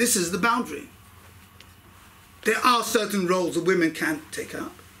us this is the boundary. There are certain roles that women can take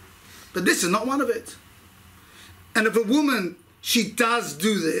up, but this is not one of it. And if a woman, she does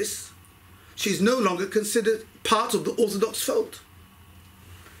do this, she's no longer considered part of the Orthodox fold,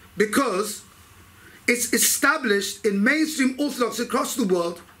 because it's established in mainstream Orthodoxy across the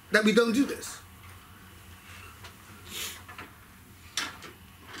world that we don't do this.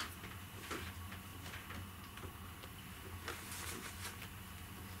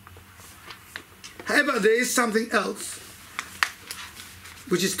 However, there is something else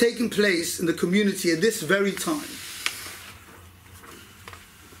which is taking place in the community at this very time.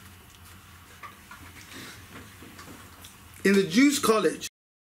 In the Jews College,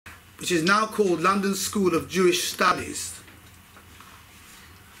 which is now called London School of Jewish Studies,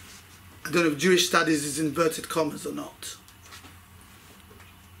 I don't know if Jewish Studies is inverted commas or not,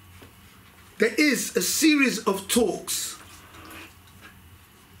 there is a series of talks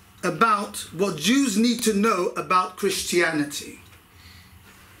about what Jews need to know about Christianity.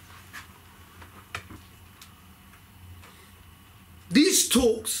 These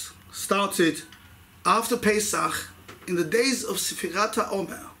talks started after Pesach in the days of Sfirat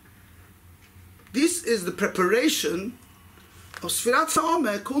HaOmer. This is the preparation of Sfirat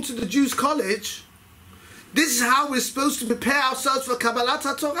HaOmer according to the Jews College. This is how we're supposed to prepare ourselves for Kabbalat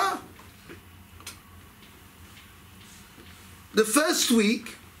HaTorah. The first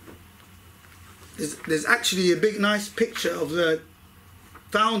week, there's actually a big nice picture of the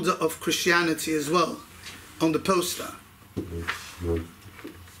founder of Christianity as well on the poster, in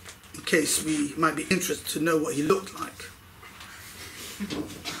case we might be interested to know what he looked like.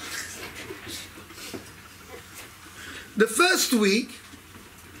 The first week,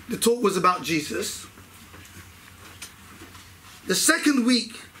 the talk was about Jesus. The second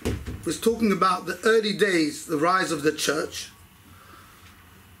week was talking about the early days, the rise of the church.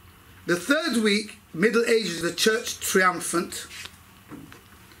 The third week, Middle Ages, the church triumphant.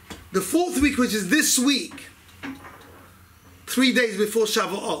 The fourth week, which is this week, 3 days before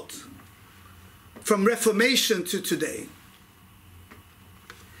Shavuot, from Reformation to today.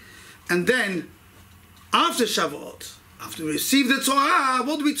 And then, after Shavuot, after we receive the Torah,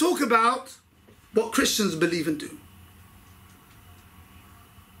 what do we talk about? What Christians believe and do.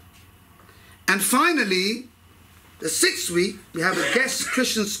 And finally, the sixth week, we have a guest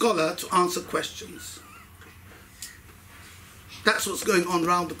Christian scholar to answer questions. That's what's going on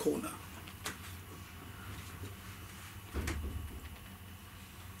round the corner.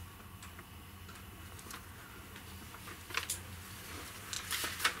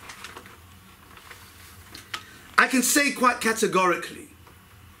 I can say quite categorically,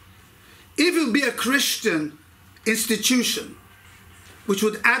 if it would be a Christian institution which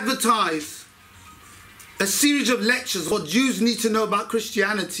would advertise a series of lectures, what Jews need to know about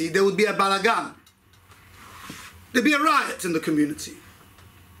Christianity, there would be a balagan. There'd be a riot in the community.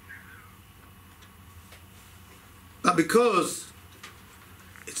 But because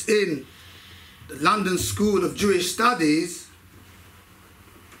it's in the London School of Jewish Studies,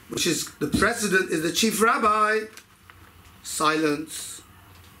 which is the president is the chief rabbi, silence.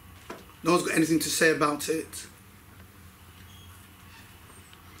 No one's got anything to say about it.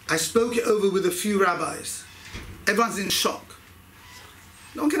 I spoke it over with a few rabbis. Everyone's in shock.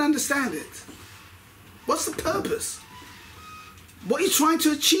 No one can understand it. What's the purpose? What are you trying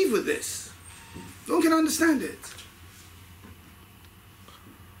to achieve with this? No one can understand it.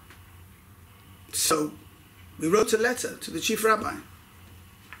 So we wrote a letter to the chief rabbi.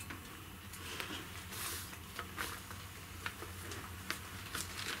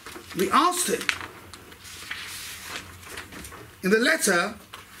 We asked him. In the letter,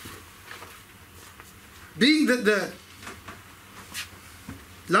 being that the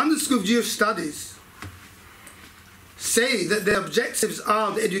London School of Jewish Studies say that their objectives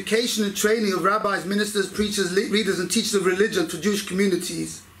are the education and training of rabbis, ministers, preachers, readers and teachers of religion for Jewish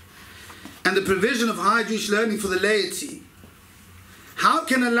communities, and the provision of higher Jewish learning for the laity, how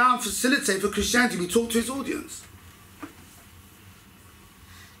can allow and facilitate for Christianity be taught to its audience?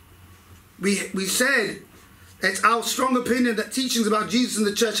 We said it's our strong opinion that teachings about Jesus in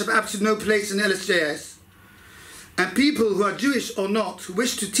the church have absolutely no place in LSJS. And people who are Jewish or not, who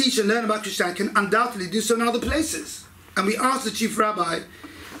wish to teach and learn about Christianity can undoubtedly do so in other places. And we asked the chief rabbi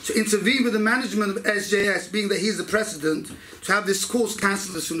to intervene with the management of SJS, being that he's the president, to have this course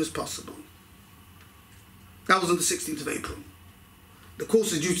cancelled as soon as possible. That was on the 16th of April. The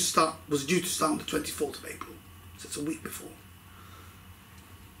course was due to start on the 24th of April. So it's a week before.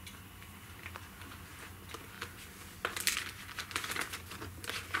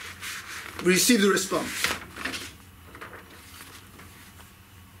 We received a response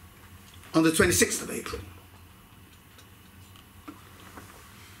on the 26th of April.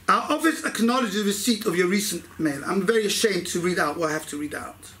 Our office acknowledges the receipt of your recent mail. I'm very ashamed to read out what I have to read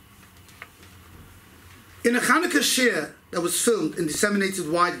out. In a Hanukkah shir that was filmed and disseminated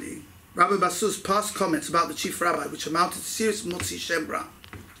widely, Rabbi Bassous passed comments about the chief rabbi which amounted to serious motzi shem ra.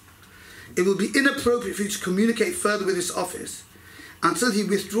 It will be inappropriate for you to communicate further with his office until he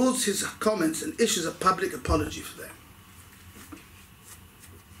withdraws his comments and issues a public apology for them.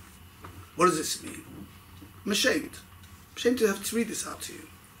 What does this mean? I'm ashamed. I'm ashamed to have to read this out to you.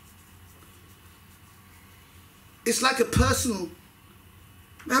 It's like we're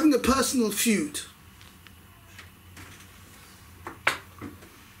having a personal feud.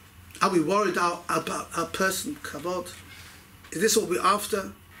 Are we worried about our personal kavod? Is this what we're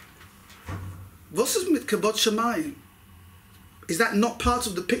after? Was ist mit kavod shamayim? Is that not part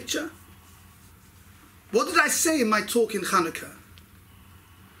of the picture? What did I say in my talk in Hanukkah?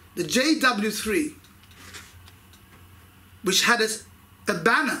 The JW3, which had a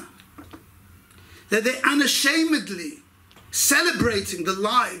banner that they're unashamedly celebrating the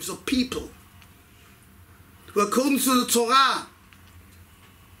lives of people who, according to the Torah,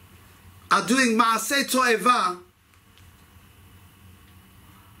 are doing ma'aseh to'eva,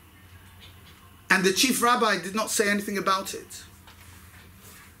 and the chief rabbi did not say anything about it.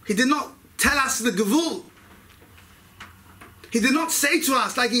 He did not tell us the gevul. He did not say to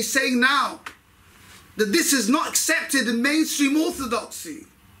us, like he's saying now, that this is not accepted in mainstream orthodoxy.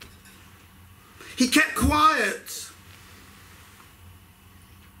 He kept quiet.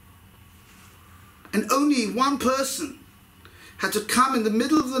 And only one person had to come in the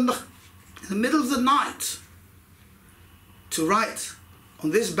middle of the night to write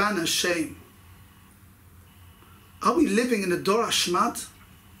on this banner, shame. Are we living in a Dor Hashmad?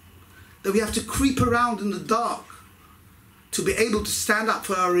 That we have to creep around in the dark to be able to stand up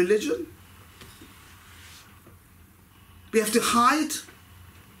for our religion? We have to hide?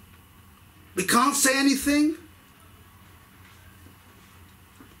 We can't say anything?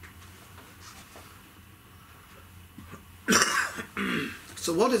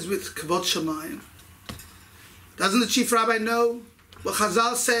 So what is with Kavod Shamayim? Doesn't the chief rabbi know what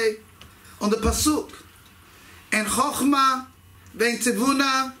Chazal say on the Pasuk? En Chochma, ve'en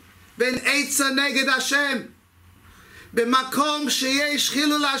Tevuna, ve'en Eitza neged Hashem. B'makom sheyesh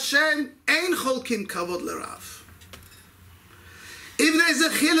chilul Hashem, ein cholkim kavod l'rav. If there's a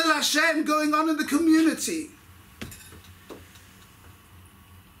chilul Hashem going on in the community,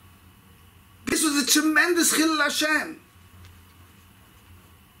 this was a tremendous chilul Hashem,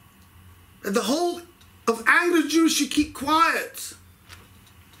 that the whole of angry Jews should keep quiet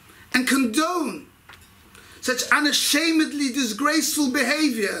and condone such unashamedly disgraceful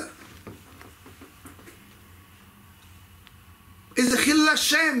behavior, is a chilul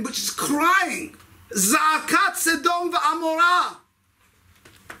Hashem which is crying, Za'akat Sedom v'Amorah.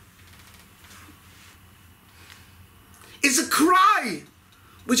 It's a cry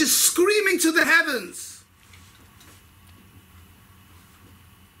which is screaming to the heavens.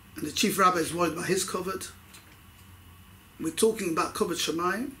 And the chief rabbi is worried about his covered. We're talking about covered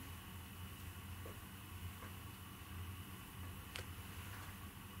Shamayim.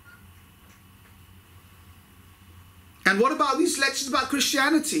 And what about these lectures about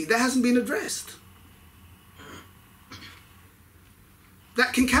Christianity? That hasn't been addressed.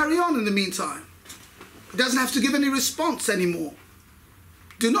 That can carry on in the meantime. It doesn't have to give any response anymore.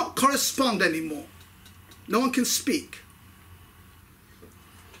 Do not correspond anymore. No one can speak.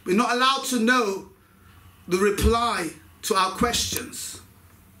 We're not allowed to know the reply to our questions.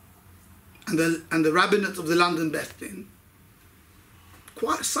 And the rabbinate of the London Beth Din,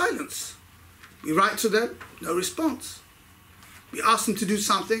 quiet silence. We write to them, no response. We ask them to do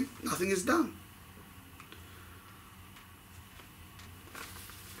something, nothing is done.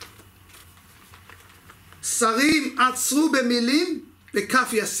 Sarim atzru b'milim v'kaf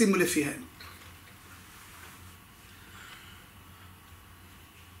yasimu lefihem.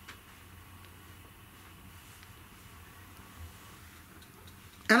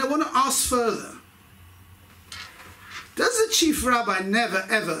 And I want to ask further, does the chief rabbi never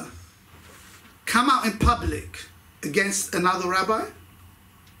ever come out in public against another rabbi?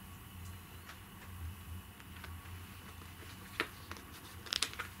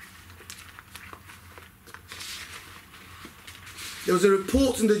 There was a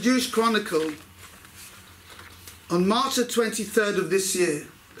report in the Jewish Chronicle on March the 23rd of this year,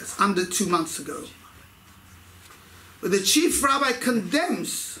 that's under 2 months ago, where the chief rabbi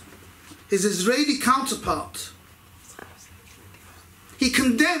condemns his Israeli counterpart. He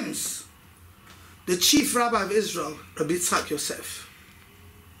condemns the chief rabbi of Israel, Rabbi Yosef,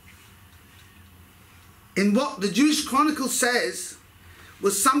 in what the Jewish Chronicle says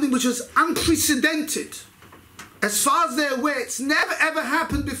was something which was unprecedented. As far as they're aware, it's never ever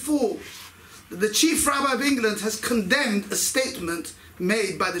happened before that the chief rabbi of England has condemned a statement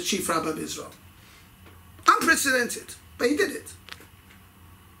made by the chief rabbi of Israel. Unprecedented, but he did it.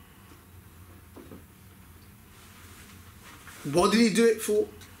 What did he do it for?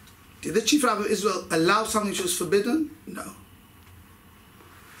 Did the chief rabbi of Israel allow something which was forbidden? No.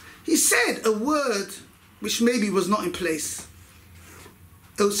 He said a word which maybe was not in place.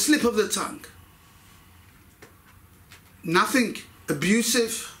 A slip of the tongue. Nothing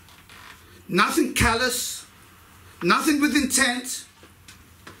abusive, nothing callous, nothing with intent.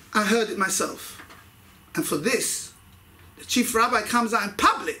 I heard it myself. And for this, the chief rabbi comes out in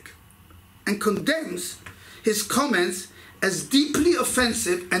public and condemns his comments as deeply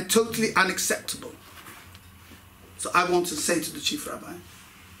offensive and totally unacceptable. So I want to say to the chief rabbi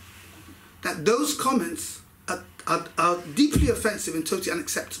that those comments are deeply offensive and totally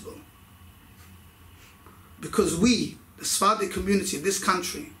unacceptable, because we, the Sephardic community of this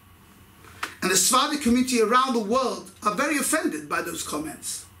country, and the Sephardic community around the world, are very offended by those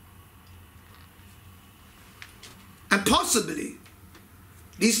comments. And possibly,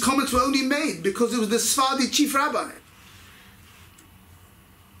 these comments were only made because it was the Sephardi chief rabbi.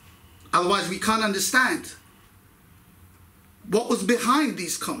 Otherwise, we can't understand what was behind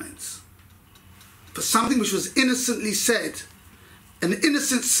these comments. For something which was innocently said, an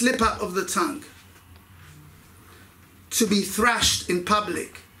innocent slip up of the tongue, to be thrashed in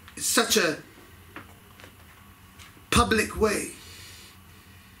public in such a public way.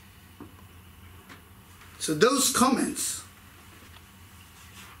 So those comments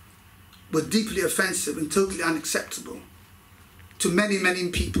were deeply offensive and totally unacceptable to many, many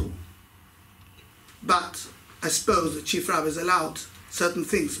people. But I suppose the chief rabbi is allowed certain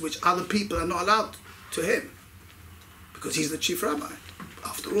things which other people are not allowed to him, because he's the chief rabbi,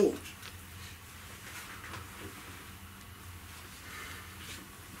 after all.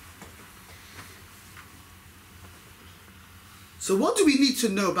 So what do we need to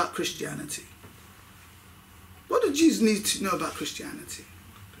know about Christianity? What do Jews need to know about Christianity?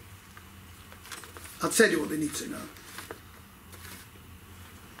 I'll tell you what they need to know.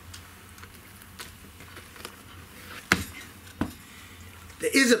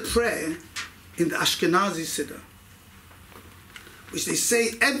 There is a prayer in the Ashkenazi Siddur which they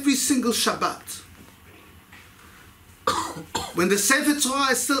say every single Shabbat when the Sefer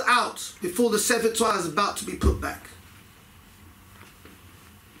Torah is still out, before the Sefer Torah is about to be put back.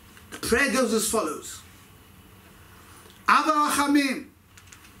 The prayer goes as follows: Ava Rachamim,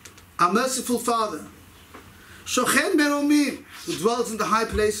 our merciful Father, Shochen Meromim, who dwells in the high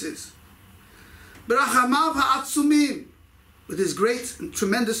places, Berachamav Ha'atzumim, with his great and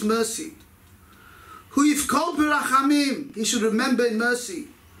tremendous mercy, Hu Yifkol Berachamim, he should remember in mercy,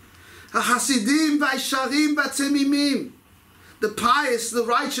 HaChasidim V'Aisharim V'Atemimim, the pious, the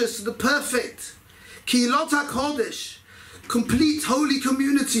righteous, the perfect, Kihilot HaKodesh, complete holy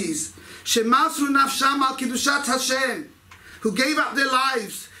communities, Shemasru Nafsham Al Kiddushat Hashem, who gave up their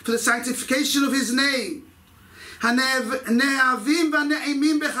lives for the sanctification of his name, Hane'avim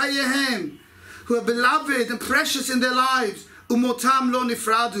V'Ne'imim B'Chayehem, who are beloved and precious in their lives, Umotam Lo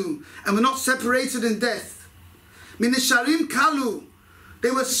Nifradu, and were not separated in death. Minisharim Kalu,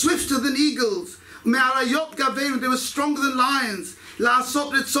 they were swifter than eagles. Me'arayot Gaveru, they were stronger than lions.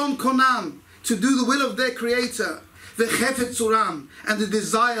 La'asot Ritzon Konam, to do the will of their Creator. V'chefet Suram, and the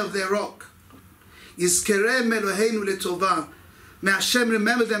desire of their rock. Yizkerem Eloheinu Letovah, may Hashem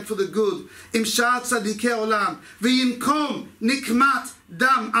remember them for the good. Im Sha'at Tzadikei Olam, V'yinkom Nikmat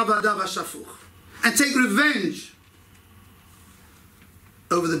Dam Avadav HaShafuch, and take revenge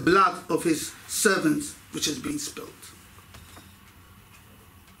over the blood of his servants which has been spilled.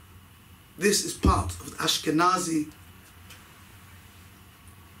 This is part of the Ashkenazi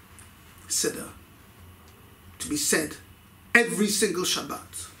Siddur, to be said every single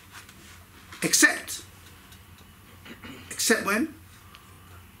Shabbat, except when?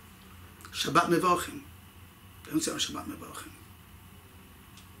 Shabbat Mevorchim. Don't say on Shabbat Mevorchim.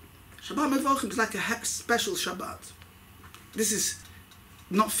 Shabbat Mevorchim is like a special Shabbat. This is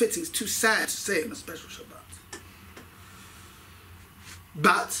not fitting, it's too sad to say on a special Shabbat.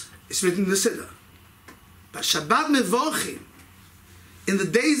 But it's written in the Siddur. But Shabbat Mevorchim, in the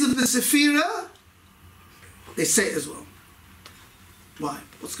days of the Sephirah, they say it as well. Why?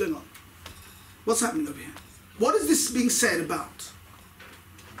 What's going on? What's happening over here? What is this being said about?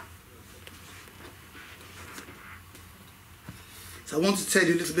 So I want to tell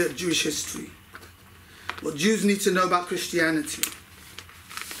you a little bit of Jewish history. What Jews need to know about Christianity.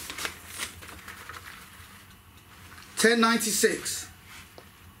 1096,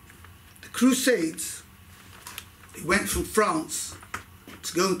 the Crusades, they went from France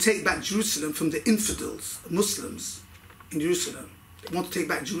to go and take back Jerusalem from the infidels, the Muslims in Jerusalem. They want to take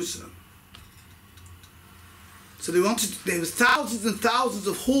back Jerusalem. So there were thousands and thousands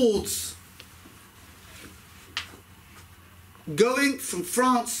of hordes going from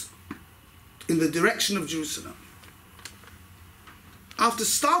France in the direction of Jerusalem. After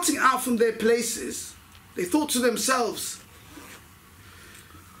starting out from their places, they thought to themselves,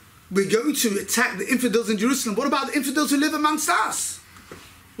 we're going to attack the infidels in Jerusalem. What about the infidels who live amongst us?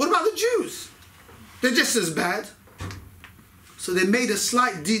 What about the Jews? They're just as bad. So they made a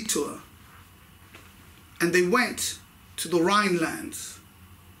slight detour and they went to the Rhinelands,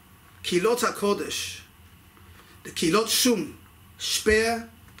 Kilot HaKodesh, the Kilot Shum, Speer,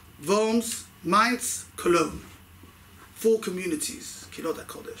 Worms, Mainz, Cologne. 4 communities, Kilot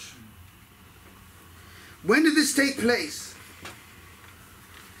HaKodesh. When did this take place?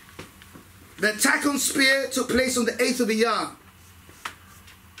 The attack on Speer took place on the 8th of Iyar.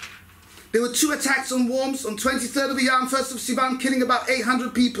 There were 2 attacks on Worms on 23rd of Iyar and 1st of Sivan, killing about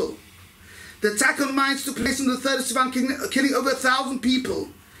 800 people. The attack on Mainz took place on the 3rd of Sivan, killing over 1,000 people.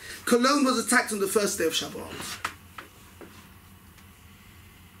 Cologne was attacked on the 1st day of Shavuot.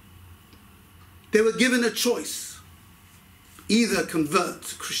 They were given a choice. Either convert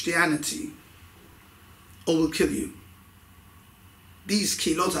to Christianity or we'll kill you. These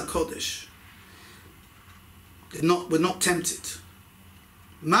Kilot HaKodesh were not tempted.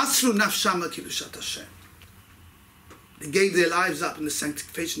 Masru nafsham kilushat Hashem. They gave their lives up in the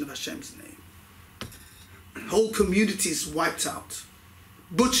sanctification of Hashem's name. Whole communities wiped out,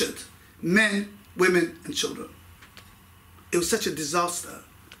 butchered, men, women, and children. It was such a disaster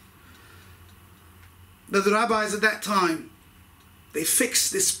that the rabbis at that time, they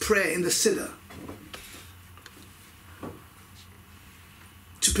fixed this prayer in the Siddur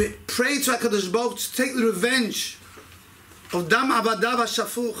to pray to HaKadosh Baruch to take the revenge of Dam Avadav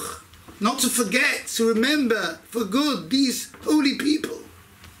HaShafuch, not to forget, to remember for good these holy people.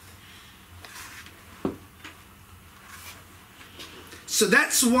 So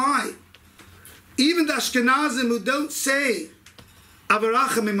that's why even the Ashkenazim who don't say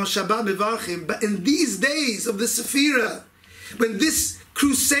Avarachim Moshabah Mevarchim, but in these days of the Sephirah, when this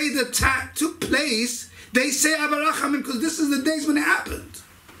crusade attack took place, they say Avarachim because this is the days when it happened.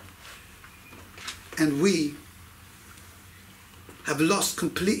 And we have lost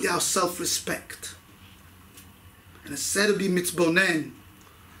completely our self-respect. And instead of being mitzbonen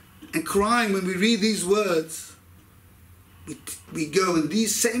and crying when we read these words, we go in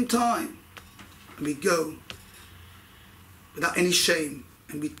these same time and we go without any shame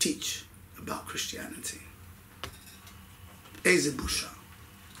and we teach about Christianity. Eze busha,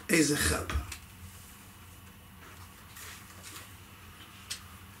 eze chelpa.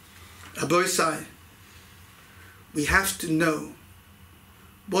 Aboisai, we have to know,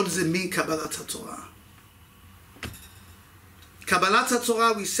 what does it mean, Kabbalat HaTorah? Kabbalat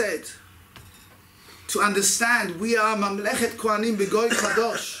HaTorah, we said, to understand, we are Mamlechet Kohanim B'Goy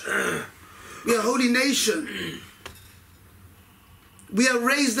Kadosh. We are a holy nation. We are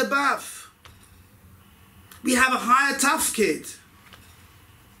raised above. We have a higher tafkid.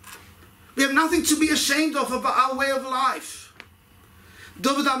 We have nothing to be ashamed of about our way of life.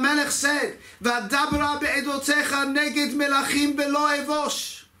 David HaMelech said, V'adabra be'edotecha neged melachim belo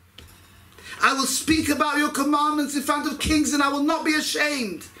evosh. I will speak about your commandments in front of kings and I will not be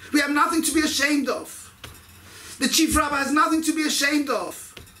ashamed. We have nothing to be ashamed of. The chief rabbi has nothing to be ashamed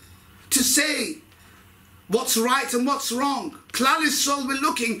of. To say what's right and what's wrong. Klal Yisrael, we're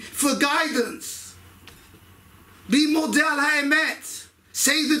looking for guidance. Be model ha'emet.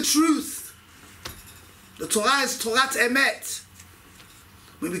 Say the truth. The Torah is Torat Emet.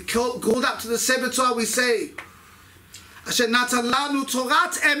 When we called up to the Sefer Torah, we say, Asher natan lanu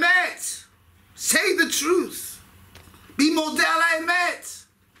Torat Emet. Say the truth. Be model ha'emet.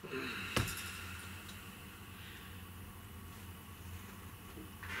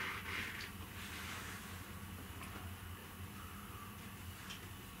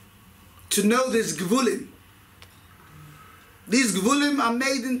 To know there's gvulim. These gvulim are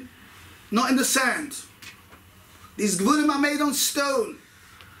made not in the sand. These gvulim are made on stone.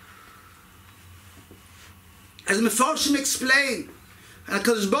 As Mefarshim explain, And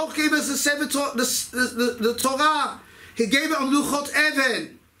HaKadosh Baruch gave us the Torah. He gave it on Luchot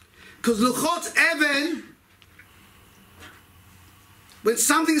Even. Because Luchot Even, when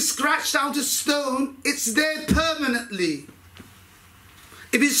something's scratched out of stone, it's there permanently.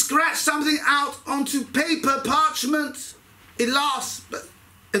 If you scratch something out onto paper, parchment, it lasts, but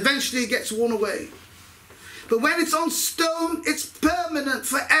eventually it gets worn away. But when it's on stone, it's permanent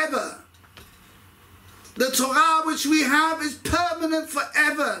forever. The Torah which we have is permanent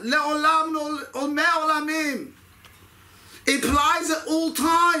forever. Le'olam olmei olamim. It applies at all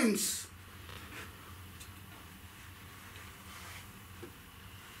times.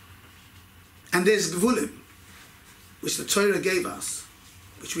 And there's Gvulim, which the Torah gave us,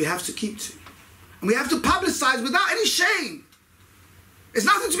 which we have to keep to. And we have to publicize without any shame. There's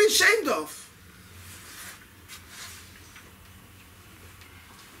nothing to be ashamed of.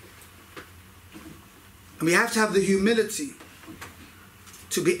 And we have to have the humility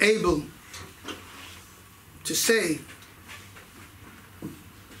to be able to say,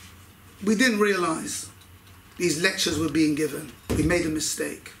 we didn't realize these lectures were being given. We made a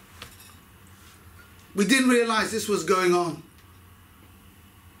mistake. We didn't realize this was going on.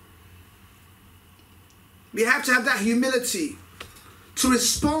 We have to have that humility to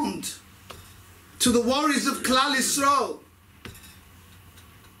respond to the worries of Klal Yisrael.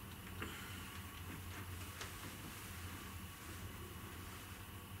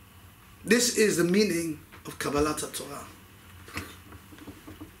 This is the meaning of Kabbalat HaTorah.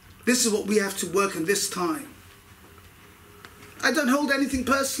 This is what we have to work in this time. I don't hold anything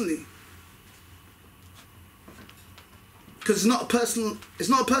personally. Because it's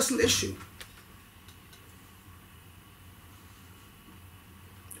not a personal issue.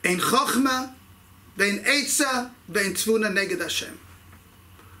 Ein chokhmah, vein eitza, vein tvuna neged Hashem.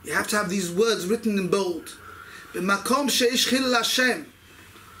 You have to have these words written in bold. B'makom sheish chilul Hashem,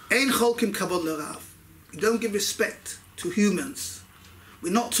 ein cholkim kavod l'rav. You don't give respect to humans.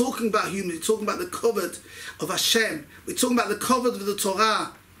 We're not talking about humans. We're talking about the kavod of Hashem. We're talking about the kavod of the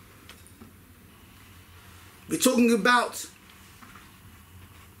Torah. We're talking about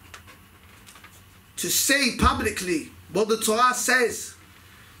to say publicly what the Torah says,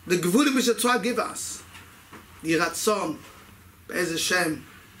 the Gvulim which the Torah give us, the Ratzon, Be'ez Hashem,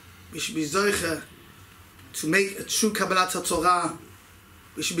 we should be zoiche to make a true Kabbalat HaTorah.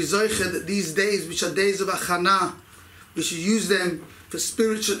 We should be zoiche that these days, which are days of Achana, we should use them for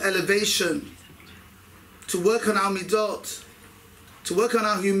spiritual elevation, to work on our midot, to work on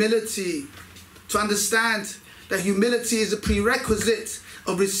our humility, to understand that humility is a prerequisite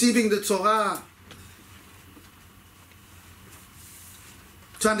of receiving the Torah,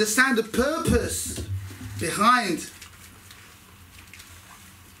 to understand the purpose behind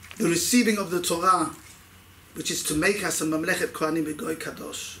the receiving of the Torah, which is to make us a Mamlechet Kohanim Begoy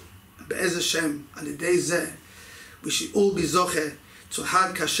Kadosh. And Be'ez Hashem, al yedei zeh, we should all be zoche to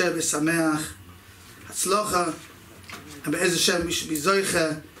Hag Kasher V'Sameach, Hatzlocha, and Be'ez Hashem, we should be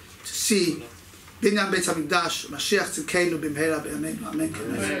zoche to see Binyan Beit HaMikdash, Mashiach Tzidkeinu B'mheira B'yameinu.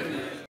 Amen.